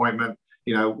per appointment.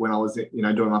 when I was,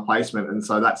 doing my placement. And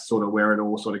so that's sort of where it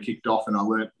all sort of kicked off. And I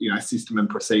learned, system and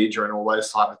procedure and all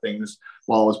those type of things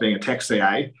while I was being a tech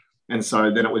CA. And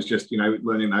so then it was just,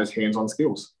 learning those hands-on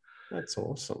skills. That's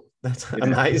awesome. That's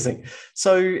amazing.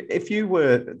 So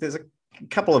there's a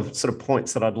couple of sort of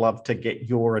points that I'd love to get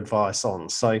your advice on.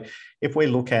 So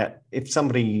if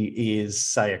somebody is,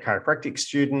 say, a chiropractic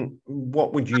student,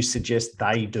 what would you suggest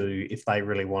they do if they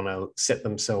really want to set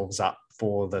themselves up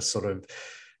for the sort of,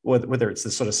 whether it's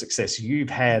the sort of success you've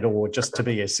had or just to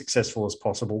be as successful as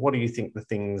possible? What do you think the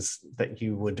things that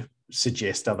you would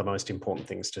suggest are the most important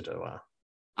things to do are?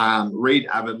 Read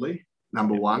avidly.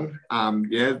 Number one,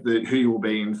 who you will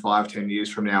be in 5-10 years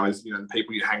from now is, the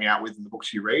people you hang out with and the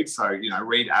books you read. So,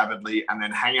 read avidly and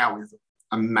then hang out with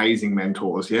amazing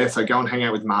mentors. Yeah. So go and hang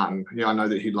out with Martin. I know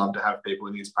that he'd love to have people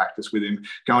in his practice with him.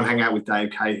 Go and hang out with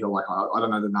Dave Cahill. Like, I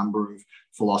don't know the number of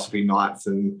philosophy nights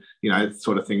and,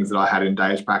 sort of things that I had in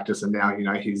Dave's practice. And now,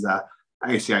 he's a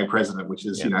ACA president, which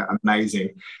is, amazing.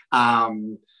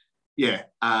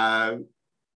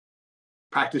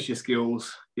 Practice your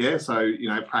skills. Yeah. So,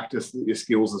 practice your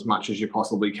skills as much as you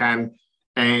possibly can.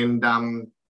 And,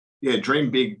 dream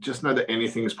big. Just know that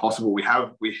anything is possible. We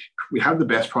have the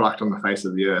best product on the face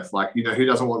of the earth. Like, who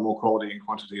doesn't want more quality and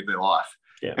quantity of their life?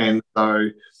 Yeah. And so,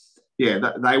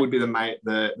 they would be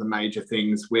the major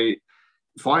things.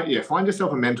 Find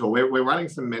yourself a mentor. We're running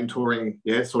some mentoring,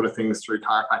 sort of things through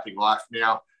Chiropractic Life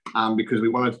now, because we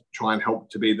want to try and help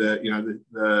to be the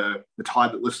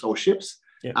tide that lifts all ships.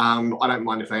 Yeah. I don't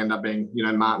mind if they end up being,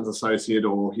 Martin's associate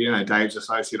or, Dave's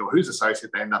associate or whose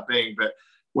associate they end up being. But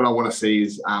what I want to see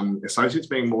is associates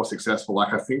being more successful.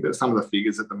 Like, I think that some of the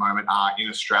figures at the moment are in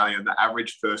Australia, the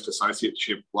average first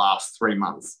associateship lasts 3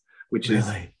 months, which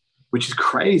is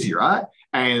crazy, right?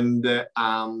 And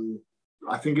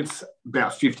I think it's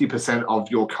about 50% of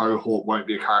your cohort won't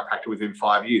be a chiropractor within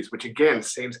 5 years, which again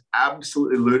seems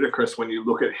absolutely ludicrous when you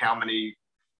look at how many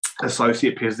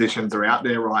associate positions are out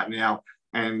there right now,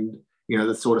 and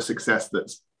the sort of success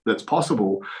that's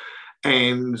possible.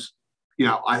 And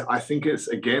I think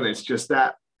it's just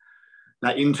that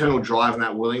internal drive and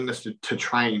that willingness to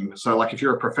train. So, like, if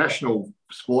you're a professional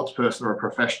sports person or a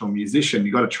professional musician,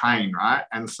 you got to train, right?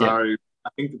 And so I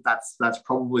think that's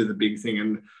probably the big thing.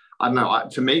 And I don't know,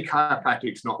 to me,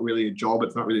 chiropractic's not really a job.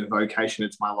 It's not really a vocation.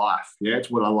 It's my life. Yeah, it's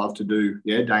what I love to do.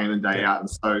 Yeah, day in and day out. And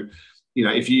so,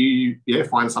 if you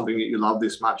find something that you love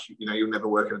this much, you'll never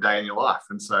work in a day in your life.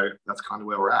 And so that's kind of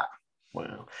where we're at.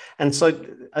 Wow. And so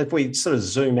if we sort of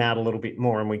zoom out a little bit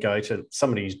more and we go to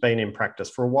somebody who's been in practice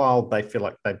for a while, they feel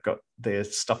like they've got their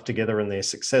stuff together and they're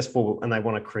successful and they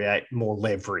want to create more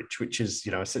leverage, which is,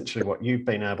 essentially what you've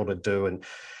been able to do and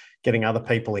getting other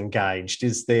people engaged.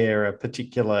 Is there a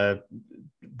particular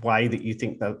way that you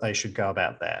think that they should go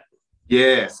about that?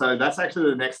 Yeah, so that's actually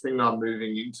the next thing that I'm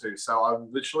moving into. So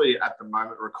I'm literally at the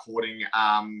moment recording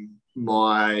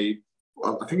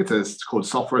I think it's called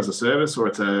Software as a Service, or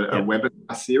it's a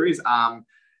webinar series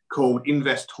called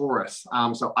Investoris.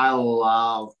 So I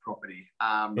love property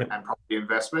and property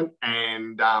investment,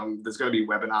 and there's going to be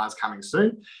webinars coming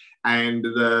soon. And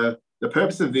the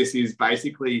purpose of this is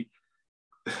basically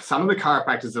some of the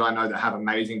chiropractors that I know that have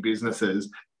amazing businesses.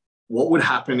 What would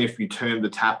happen if you turned the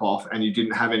tap off and you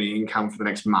didn't have any income for the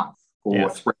next month or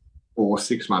 3 or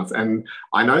 6 months? And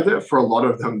I know that for a lot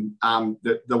of them,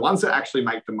 the ones that actually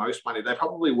make the most money, they're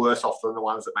probably worse off than the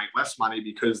ones that make less money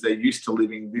because they're used to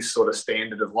living this sort of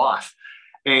standard of life.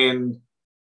 And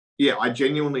I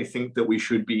genuinely think that we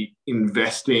should be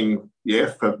investing,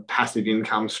 for passive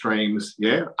income streams,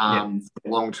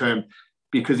 long term.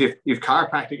 Because if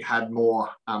chiropractic had more,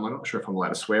 I'm not sure if I'm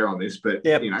allowed to swear on this, but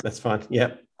that's fine.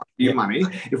 Money.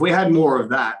 If we had more of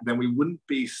that, then we wouldn't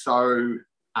be so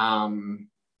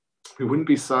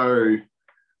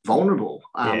vulnerable.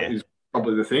 Is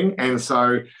probably the thing. And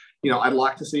so, I'd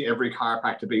like to see every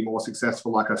chiropractor be more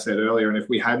successful, like I said earlier. And if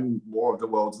we had more of the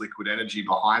world's liquid energy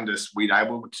behind us, we'd be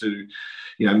able to,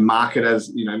 market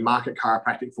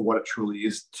chiropractic for what it truly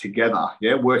is together.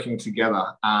 Yeah, working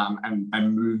together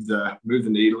and move the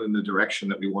needle in the direction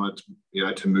that we want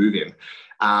it to move in.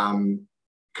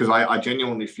 Because I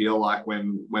genuinely feel like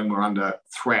when we're under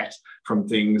threat from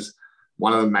things,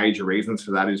 one of the major reasons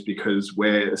for that is because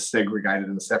we're segregated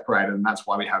and separated, and that's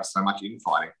why we have so much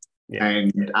infighting.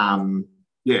 And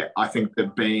I think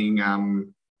that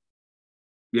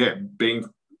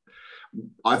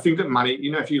I think that money,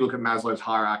 if you look at Maslow's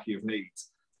hierarchy of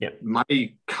needs,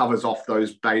 money covers off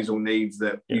those basal needs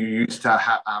that you used to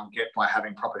get by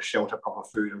having proper shelter, proper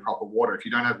food, and proper water. If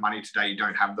you don't have money today, you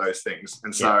don't have those things.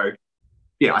 And so,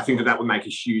 I think that would make a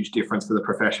huge difference for the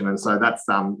profession. And so that's,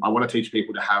 I want to teach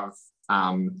people to have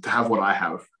to have what I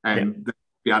have and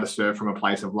be able to serve from a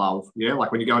place of love. Yeah,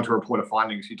 like when you go into a report of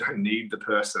findings, you don't need the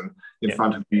person in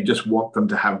front of you. You just want them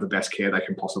to have the best care they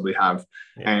can possibly have.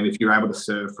 And if you're able to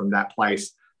serve from that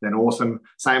place, then awesome.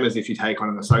 Same as if you take on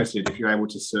an associate, if you're able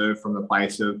to serve from the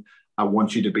place of, I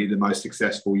want you to be the most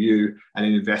successful you and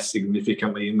invest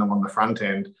significantly in them on the front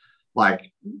end,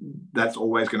 like that's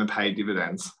always going to pay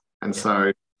dividends. And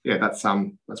so, yeah, that's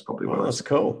probably what that's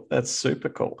cool. That's super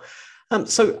cool.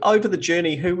 So over the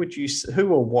journey, who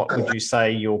or what would you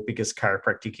say your biggest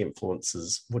chiropractic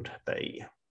influences would be?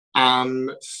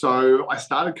 So I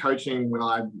started coaching when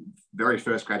I very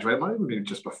first graduated, maybe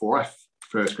just before I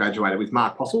first graduated, with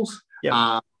Mark Possils.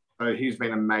 So he's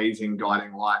been an amazing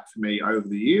guiding light for me over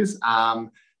the years.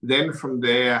 Then from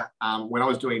there, when I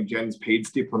was doing Jen's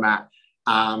Peds Diplomat,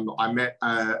 I met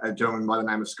a gentleman by the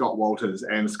name of Scott Walters,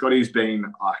 and Scotty's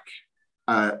been like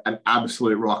an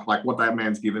absolute rock. Like what that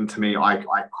man's given to me, I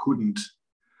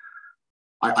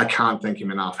can't thank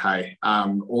him enough. Hey,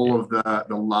 all of the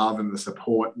love and the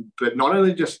support, but not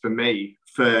only just for me,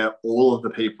 for all of the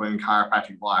people in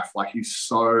chiropractic life. Like he's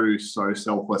so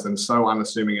selfless and so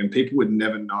unassuming, and people would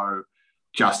never know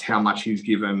just how much he's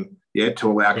given,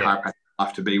 to allow chiropractic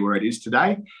life to be where it is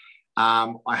today.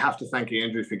 I have to thank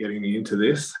Andrew for getting me into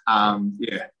this.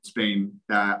 It's been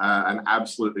an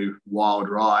absolutely wild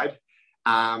ride.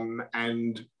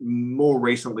 And more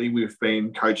recently, we've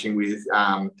been coaching with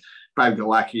Brad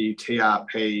Galacki,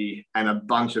 TRP, and a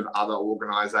bunch of other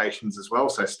organisations as well.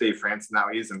 So Steve Franson, now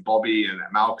he is, and Bobby and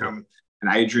Malcolm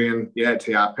and Adrian,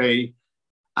 TRP.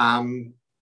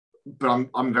 But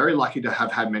I'm very lucky to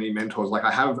have had many mentors. Like I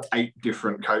have 8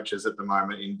 different coaches at the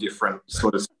moment in different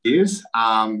sort of spheres.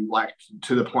 Like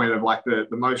to the point of like the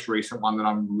most recent one that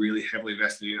I'm really heavily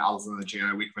vested in, other than the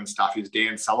Gino Wickman stuff, is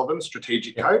Dan Sullivan,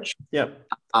 strategic coach. That's.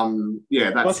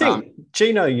 I think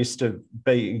Gino used to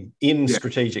be in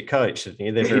strategic coach, didn't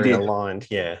he? They're very aligned.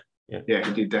 Yeah,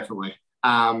 he did definitely.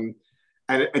 And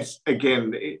it's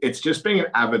just being an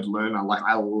avid learner. Like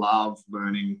I love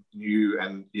learning new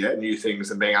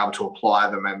things and being able to apply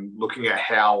them and looking at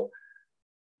how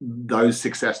those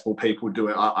successful people do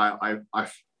it. I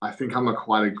think I'm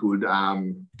quite a good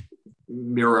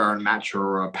mirror and matcher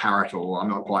or a parrot, or I'm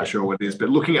not quite sure what it is, but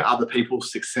looking at other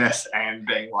people's success and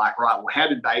being like, right, well, how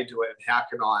did they do it? How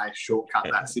can I shortcut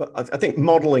that? I think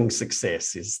modeling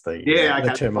success is the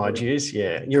term I'd use.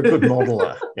 Yeah, you're a good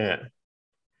modeler.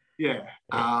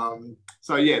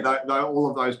 All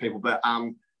of those people. But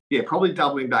probably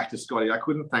doubling back to Scotty. I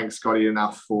couldn't thank Scotty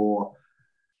enough for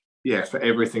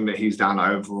everything that he's done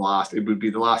over the last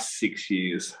 6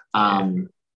 years.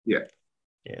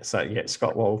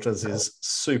 Scott Walters is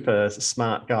super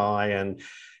smart guy, and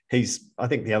I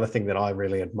think the other thing that I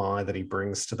really admire that he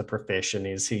brings to the profession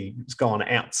is he's gone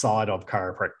outside of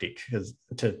chiropractic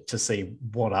to see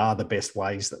what are the best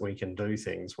ways that we can do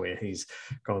things, where he's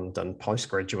gone and done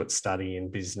postgraduate study in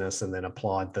business and then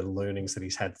applied the learnings that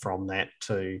he's had from that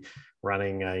to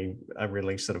running a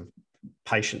really sort of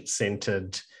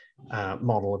patient-centered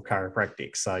model of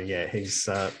chiropractic. So he's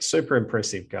a super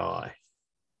impressive guy.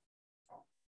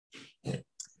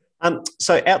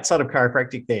 So outside of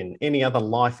chiropractic then, any other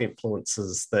life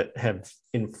influences that have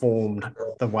informed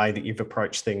the way that you've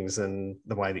approached things and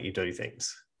the way that you do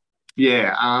things?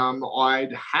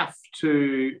 I'd have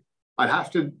to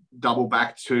double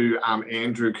back to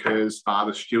Andrew Kerr's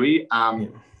father, Stewie.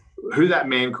 Who that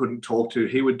man couldn't talk to,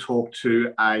 he would talk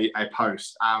to a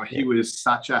post. He was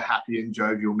such a happy and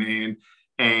jovial man.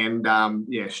 And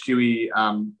Stewie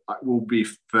will be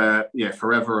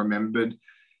forever remembered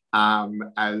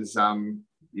as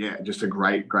just a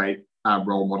great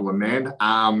role model and man.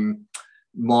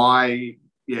 My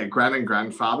grand and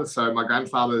grandfather. So my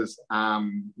grandfather's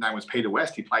name was Peter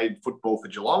West. He played football for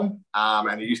Geelong,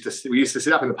 and we used to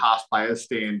sit up in the past players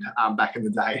stand back in the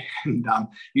day, and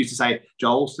he used to say,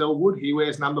 Joel Selwood, he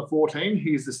wears number 14.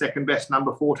 He's the second best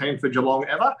number 14 for Geelong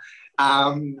ever.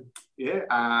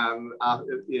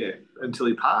 Until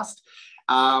he passed.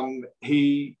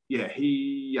 He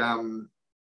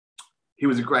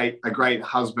was a great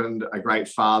husband, a great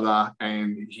father,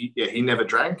 and he never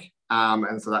drank.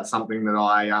 And so that's something that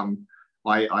I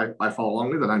follow along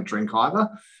with. I don't drink either.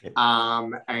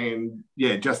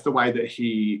 Just the way that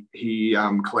he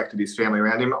collected his family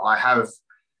around him, I have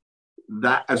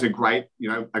that as a great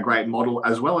model,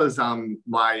 as well as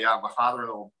my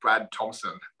father-in-law, Brad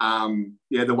Thompson.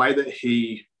 The way that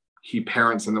he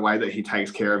parents and the way that he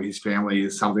takes care of his family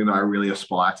is something that I really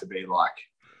aspire to be like.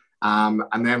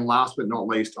 And then last but not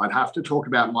least, I'd have to talk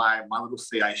about my little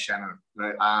CA, Shannon.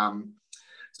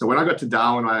 So when I got to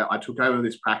Darwin, I took over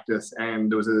this practice,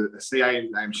 and there was a CA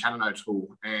named Shannon O'Toole,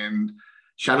 and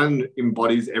Shannon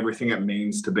embodies everything it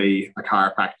means to be a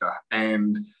chiropractor.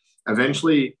 And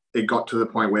eventually it got to the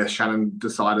point where Shannon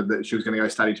decided that she was going to go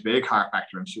study to be a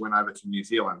chiropractor, and she went over to New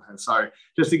Zealand. And so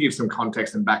just to give some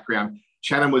context and background,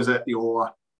 Shannon was at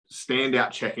your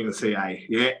standout check-in CA.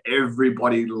 Yeah,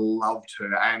 everybody loved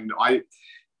her. And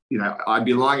I'd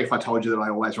be lying if I told you that I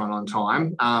always run on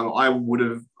time. I would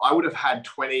have had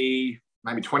 20,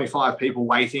 maybe 25 people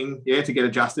waiting, to get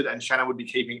adjusted, and Shannon would be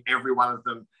keeping every one of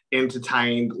them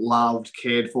entertained, loved,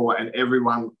 cared for, and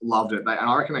everyone loved it. And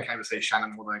I reckon they came to see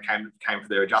Shannon more than they came for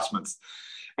their adjustments.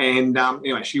 And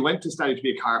anyway, she went to study to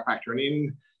be a chiropractor,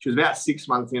 and she was about 6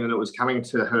 months in, and it was coming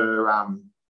to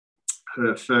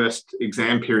her first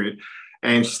exam period.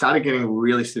 And she started getting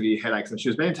really severe headaches, and she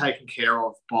was being taken care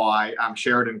of by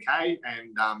Sheridan Kay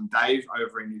and Dave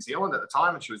over in New Zealand at the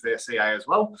time, and she was their CA as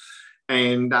well.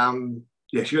 And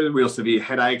she got real severe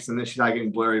headaches, and then she started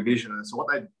getting blurry vision. And so what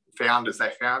they found is they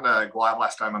found a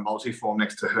glioblastoma multiforme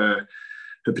next to her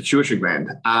pituitary gland.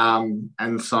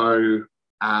 And so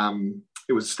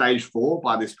it was stage 4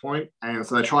 by this point. And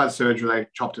so they tried surgery, they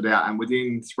chopped it out, and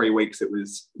within 3 weeks, it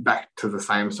was back to the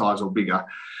same size or bigger.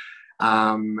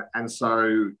 And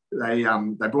so they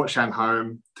brought Shan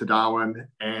home to Darwin,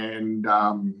 and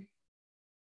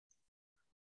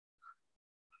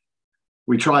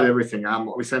we tried everything.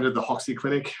 We sent her to the Hoxie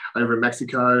Clinic over in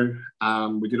Mexico.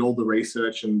 We did all the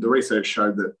research, and the research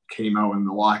showed that chemo and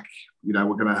the like,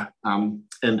 were going to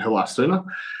end her life sooner.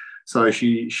 So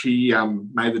she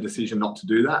made the decision not to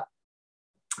do that.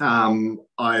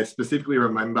 I specifically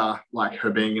remember her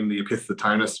being in the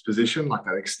episthotonus position, like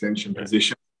that extension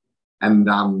position. And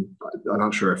I'm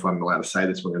not sure if I'm allowed to say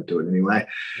this, we're going to do it anyway.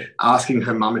 Asking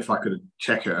her mum if I could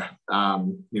check her,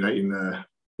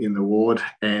 in the ward,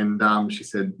 and she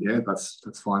said, "Yeah,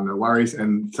 that's fine, no worries."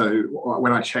 And so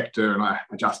when I checked her and I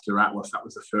adjusted her atlas, that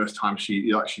was the first time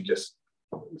she just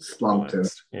slumped and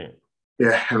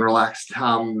relaxed.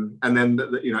 And then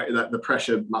the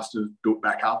pressure must have built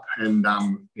back up, and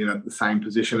the same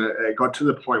position. It got to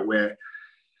the point where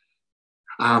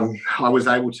I was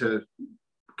able to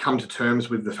come to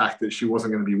terms with the fact that she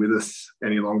wasn't going to be with us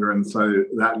any longer. And so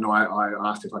that night I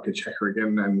asked if I could check her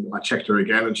again, and I checked her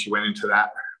again, and she went into that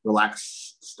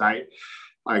relaxed state.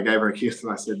 I gave her a kiss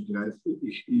and I said,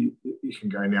 you can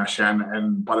go now, Shan.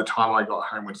 And by the time I got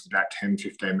home, which was about 10,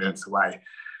 15 minutes away,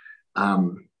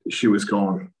 she was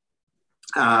gone.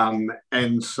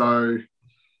 And so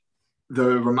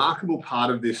the remarkable part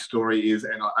of this story is,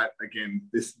 and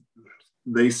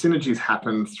these synergies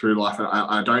happen through life, and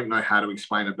I don't know how to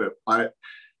explain it, but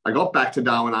I got back to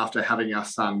Darwin after having our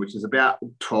son, which is about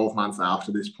 12 months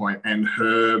after this point, and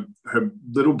her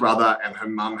little brother and her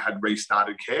mum had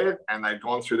restarted care, and they'd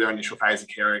gone through their initial phase of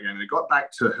care again, and it got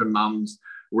back to her mum's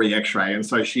re-x-ray. And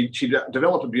so she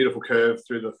developed a beautiful curve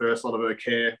through the first lot of her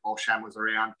care while Shan was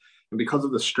around. And because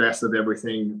of the stress of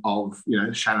everything, of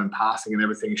Shannon passing and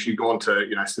everything, she'd gone to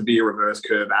severe reverse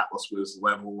curve. Atlas was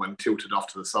level and tilted off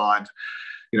to the side.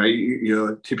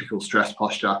 Your typical stress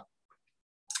posture.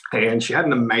 And she had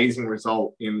an amazing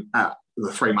result in the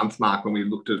 3-month mark when we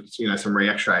looked at some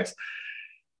re-x-rays.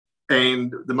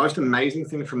 And the most amazing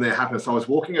thing from there happened. So I was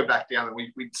walking her back down, and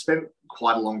we'd spent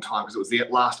quite a long time, because it was the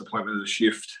last appointment of the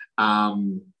shift,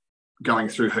 going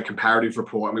through her comparative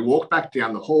report. And we walked back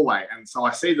down the hallway, and so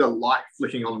I see the light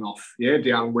flicking on and off,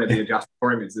 down where the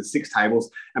adjustorium is. There's 6 tables,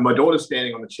 and my daughter's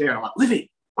standing on the chair, and I'm like,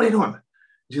 "Livy, what are you doing?"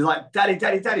 She's like, "Daddy,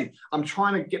 I'm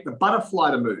trying to get the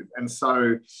butterfly to move." And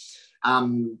so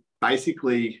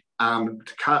basically,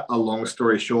 to cut a long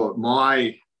story short,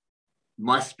 my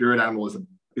spirit animal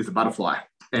is a butterfly.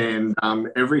 And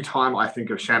every time I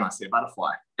think of Shan, I see a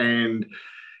butterfly. And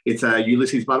it's a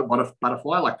Ulysses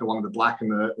butterfly, like the one with the black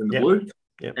and the blue.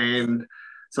 Yep. And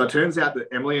so it turns out that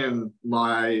Emily and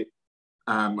my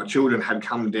children had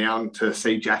come down to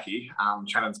see Jackie,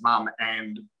 Shannon's mum,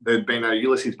 and there'd been a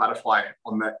Ulysses butterfly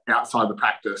on the outside of the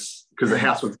practice, because the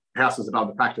house was above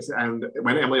the practice. And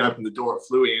when Emily opened the door, it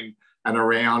flew in and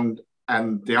around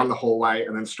and down the hallway,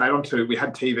 and then straight onto, we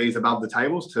had TVs above the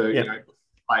tables to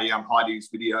play Heidi's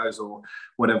videos or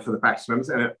whatever for the practice members,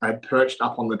 and it had perched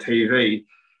up on the TV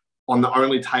on the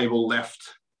only table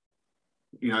left,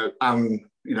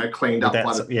 cleaned up.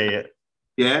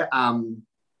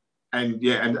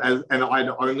 And I'd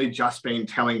only just been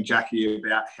telling Jackie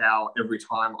about how every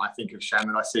time I think of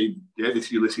Shannon, I see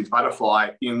this Ulysses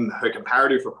butterfly in her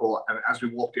comparative report, and as we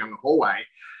walk down the hallway,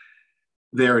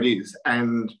 there it is,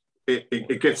 and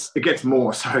it gets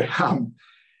more. So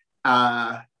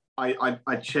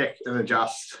I check and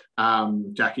adjust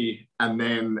Jackie, and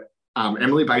then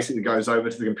Emily basically goes over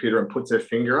to the computer and puts her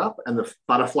finger up, and the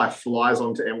butterfly flies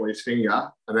onto Emily's finger,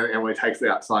 and then Emily takes it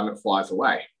outside and it flies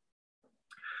away.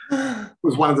 It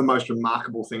was one of the most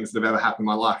remarkable things that have ever happened in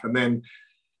my life. And then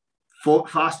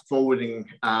fast forwarding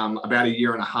about a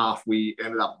year and a half, we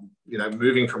ended up,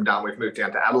 moving from Darwin. We've moved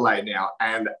down to Adelaide now.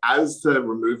 And as the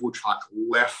removal truck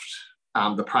left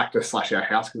the practice / our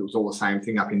house, because it was all the same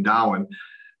thing up in Darwin,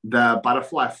 the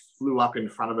butterfly flew up in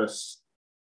front of us,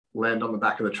 land on the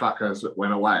back of the truck as it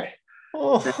went away.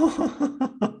 Oh.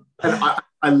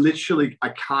 And I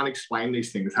can't explain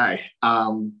these things, hey.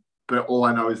 But all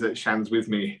I know is that Shan's with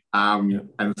me.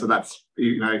 And so that's,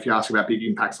 if you ask about big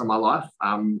impacts on my life,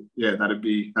 that'd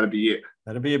be it.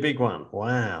 That'd be a big one.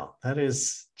 Wow. That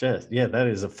is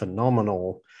a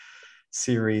phenomenal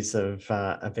series of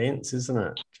events, isn't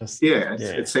it?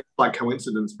 It seems like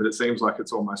coincidence, but it seems like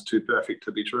it's almost too perfect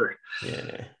to be true.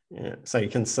 Yeah. So you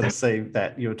can sort of see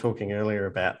that you were talking earlier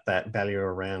about that value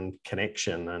around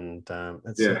connection, and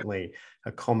it's certainly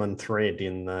a common thread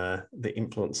in the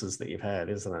influences that you've had,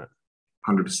 isn't it?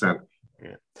 100%.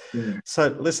 Yeah. So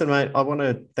listen, mate, I want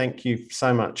to thank you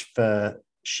so much for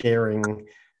sharing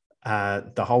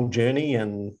the whole journey,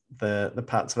 and the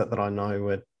parts of it that I know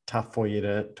were tough for you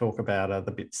to talk about are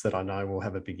the bits that I know will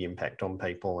have a big impact on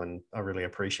people. And I really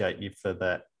appreciate you for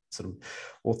that sort of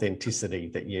authenticity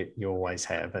that you always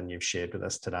have and you've shared with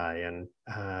us today. And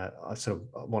I sort of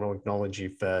want to acknowledge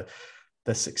you for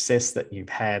the success that you've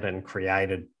had and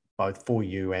created, both for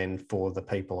you and for the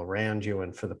people around you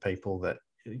and for the people that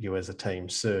you as a team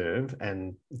serve.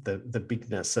 And the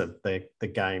bigness of the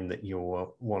game that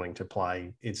you're wanting to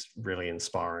play is really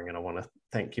inspiring. And I want to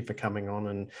thank you for coming on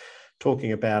and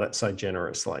talking about it so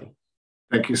generously.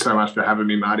 Thank you so much for having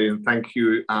me, Marty. And thank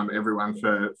you, everyone,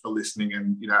 for listening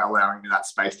and allowing me that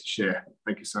space to share.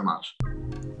 Thank you so much.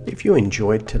 If you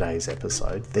enjoyed today's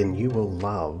episode, then you will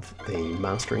love the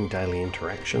Mastering Daily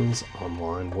Interactions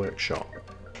online workshop.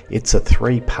 It's a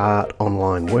 3-part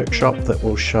online workshop that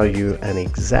will show you an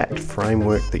exact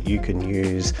framework that you can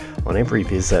use on every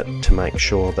visit to make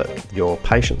sure that your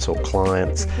patients or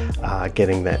clients are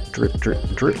getting that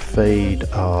drip feed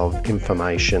of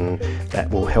information that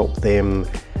will help them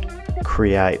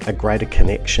create a greater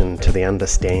connection to the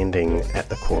understanding at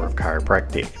the core of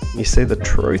chiropractic. You see, the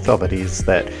truth of it is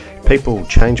that people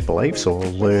change beliefs or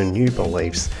learn new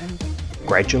beliefs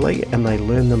gradually, and they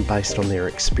learn them based on their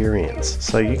experience.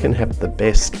 So you can have the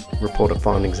best reported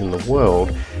findings in the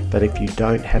world, but if you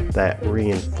don't have that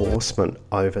reinforcement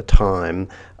over time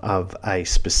of a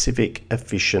specific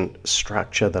efficient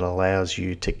structure that allows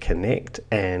you to connect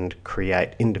and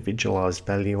create individualized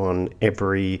value on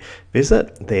every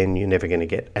visit, then you're never going to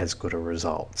get as good a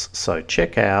results. So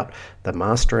check out the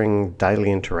Mastering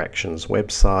Daily Interactions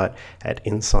website at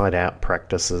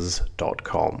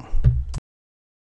insideoutpractices.com.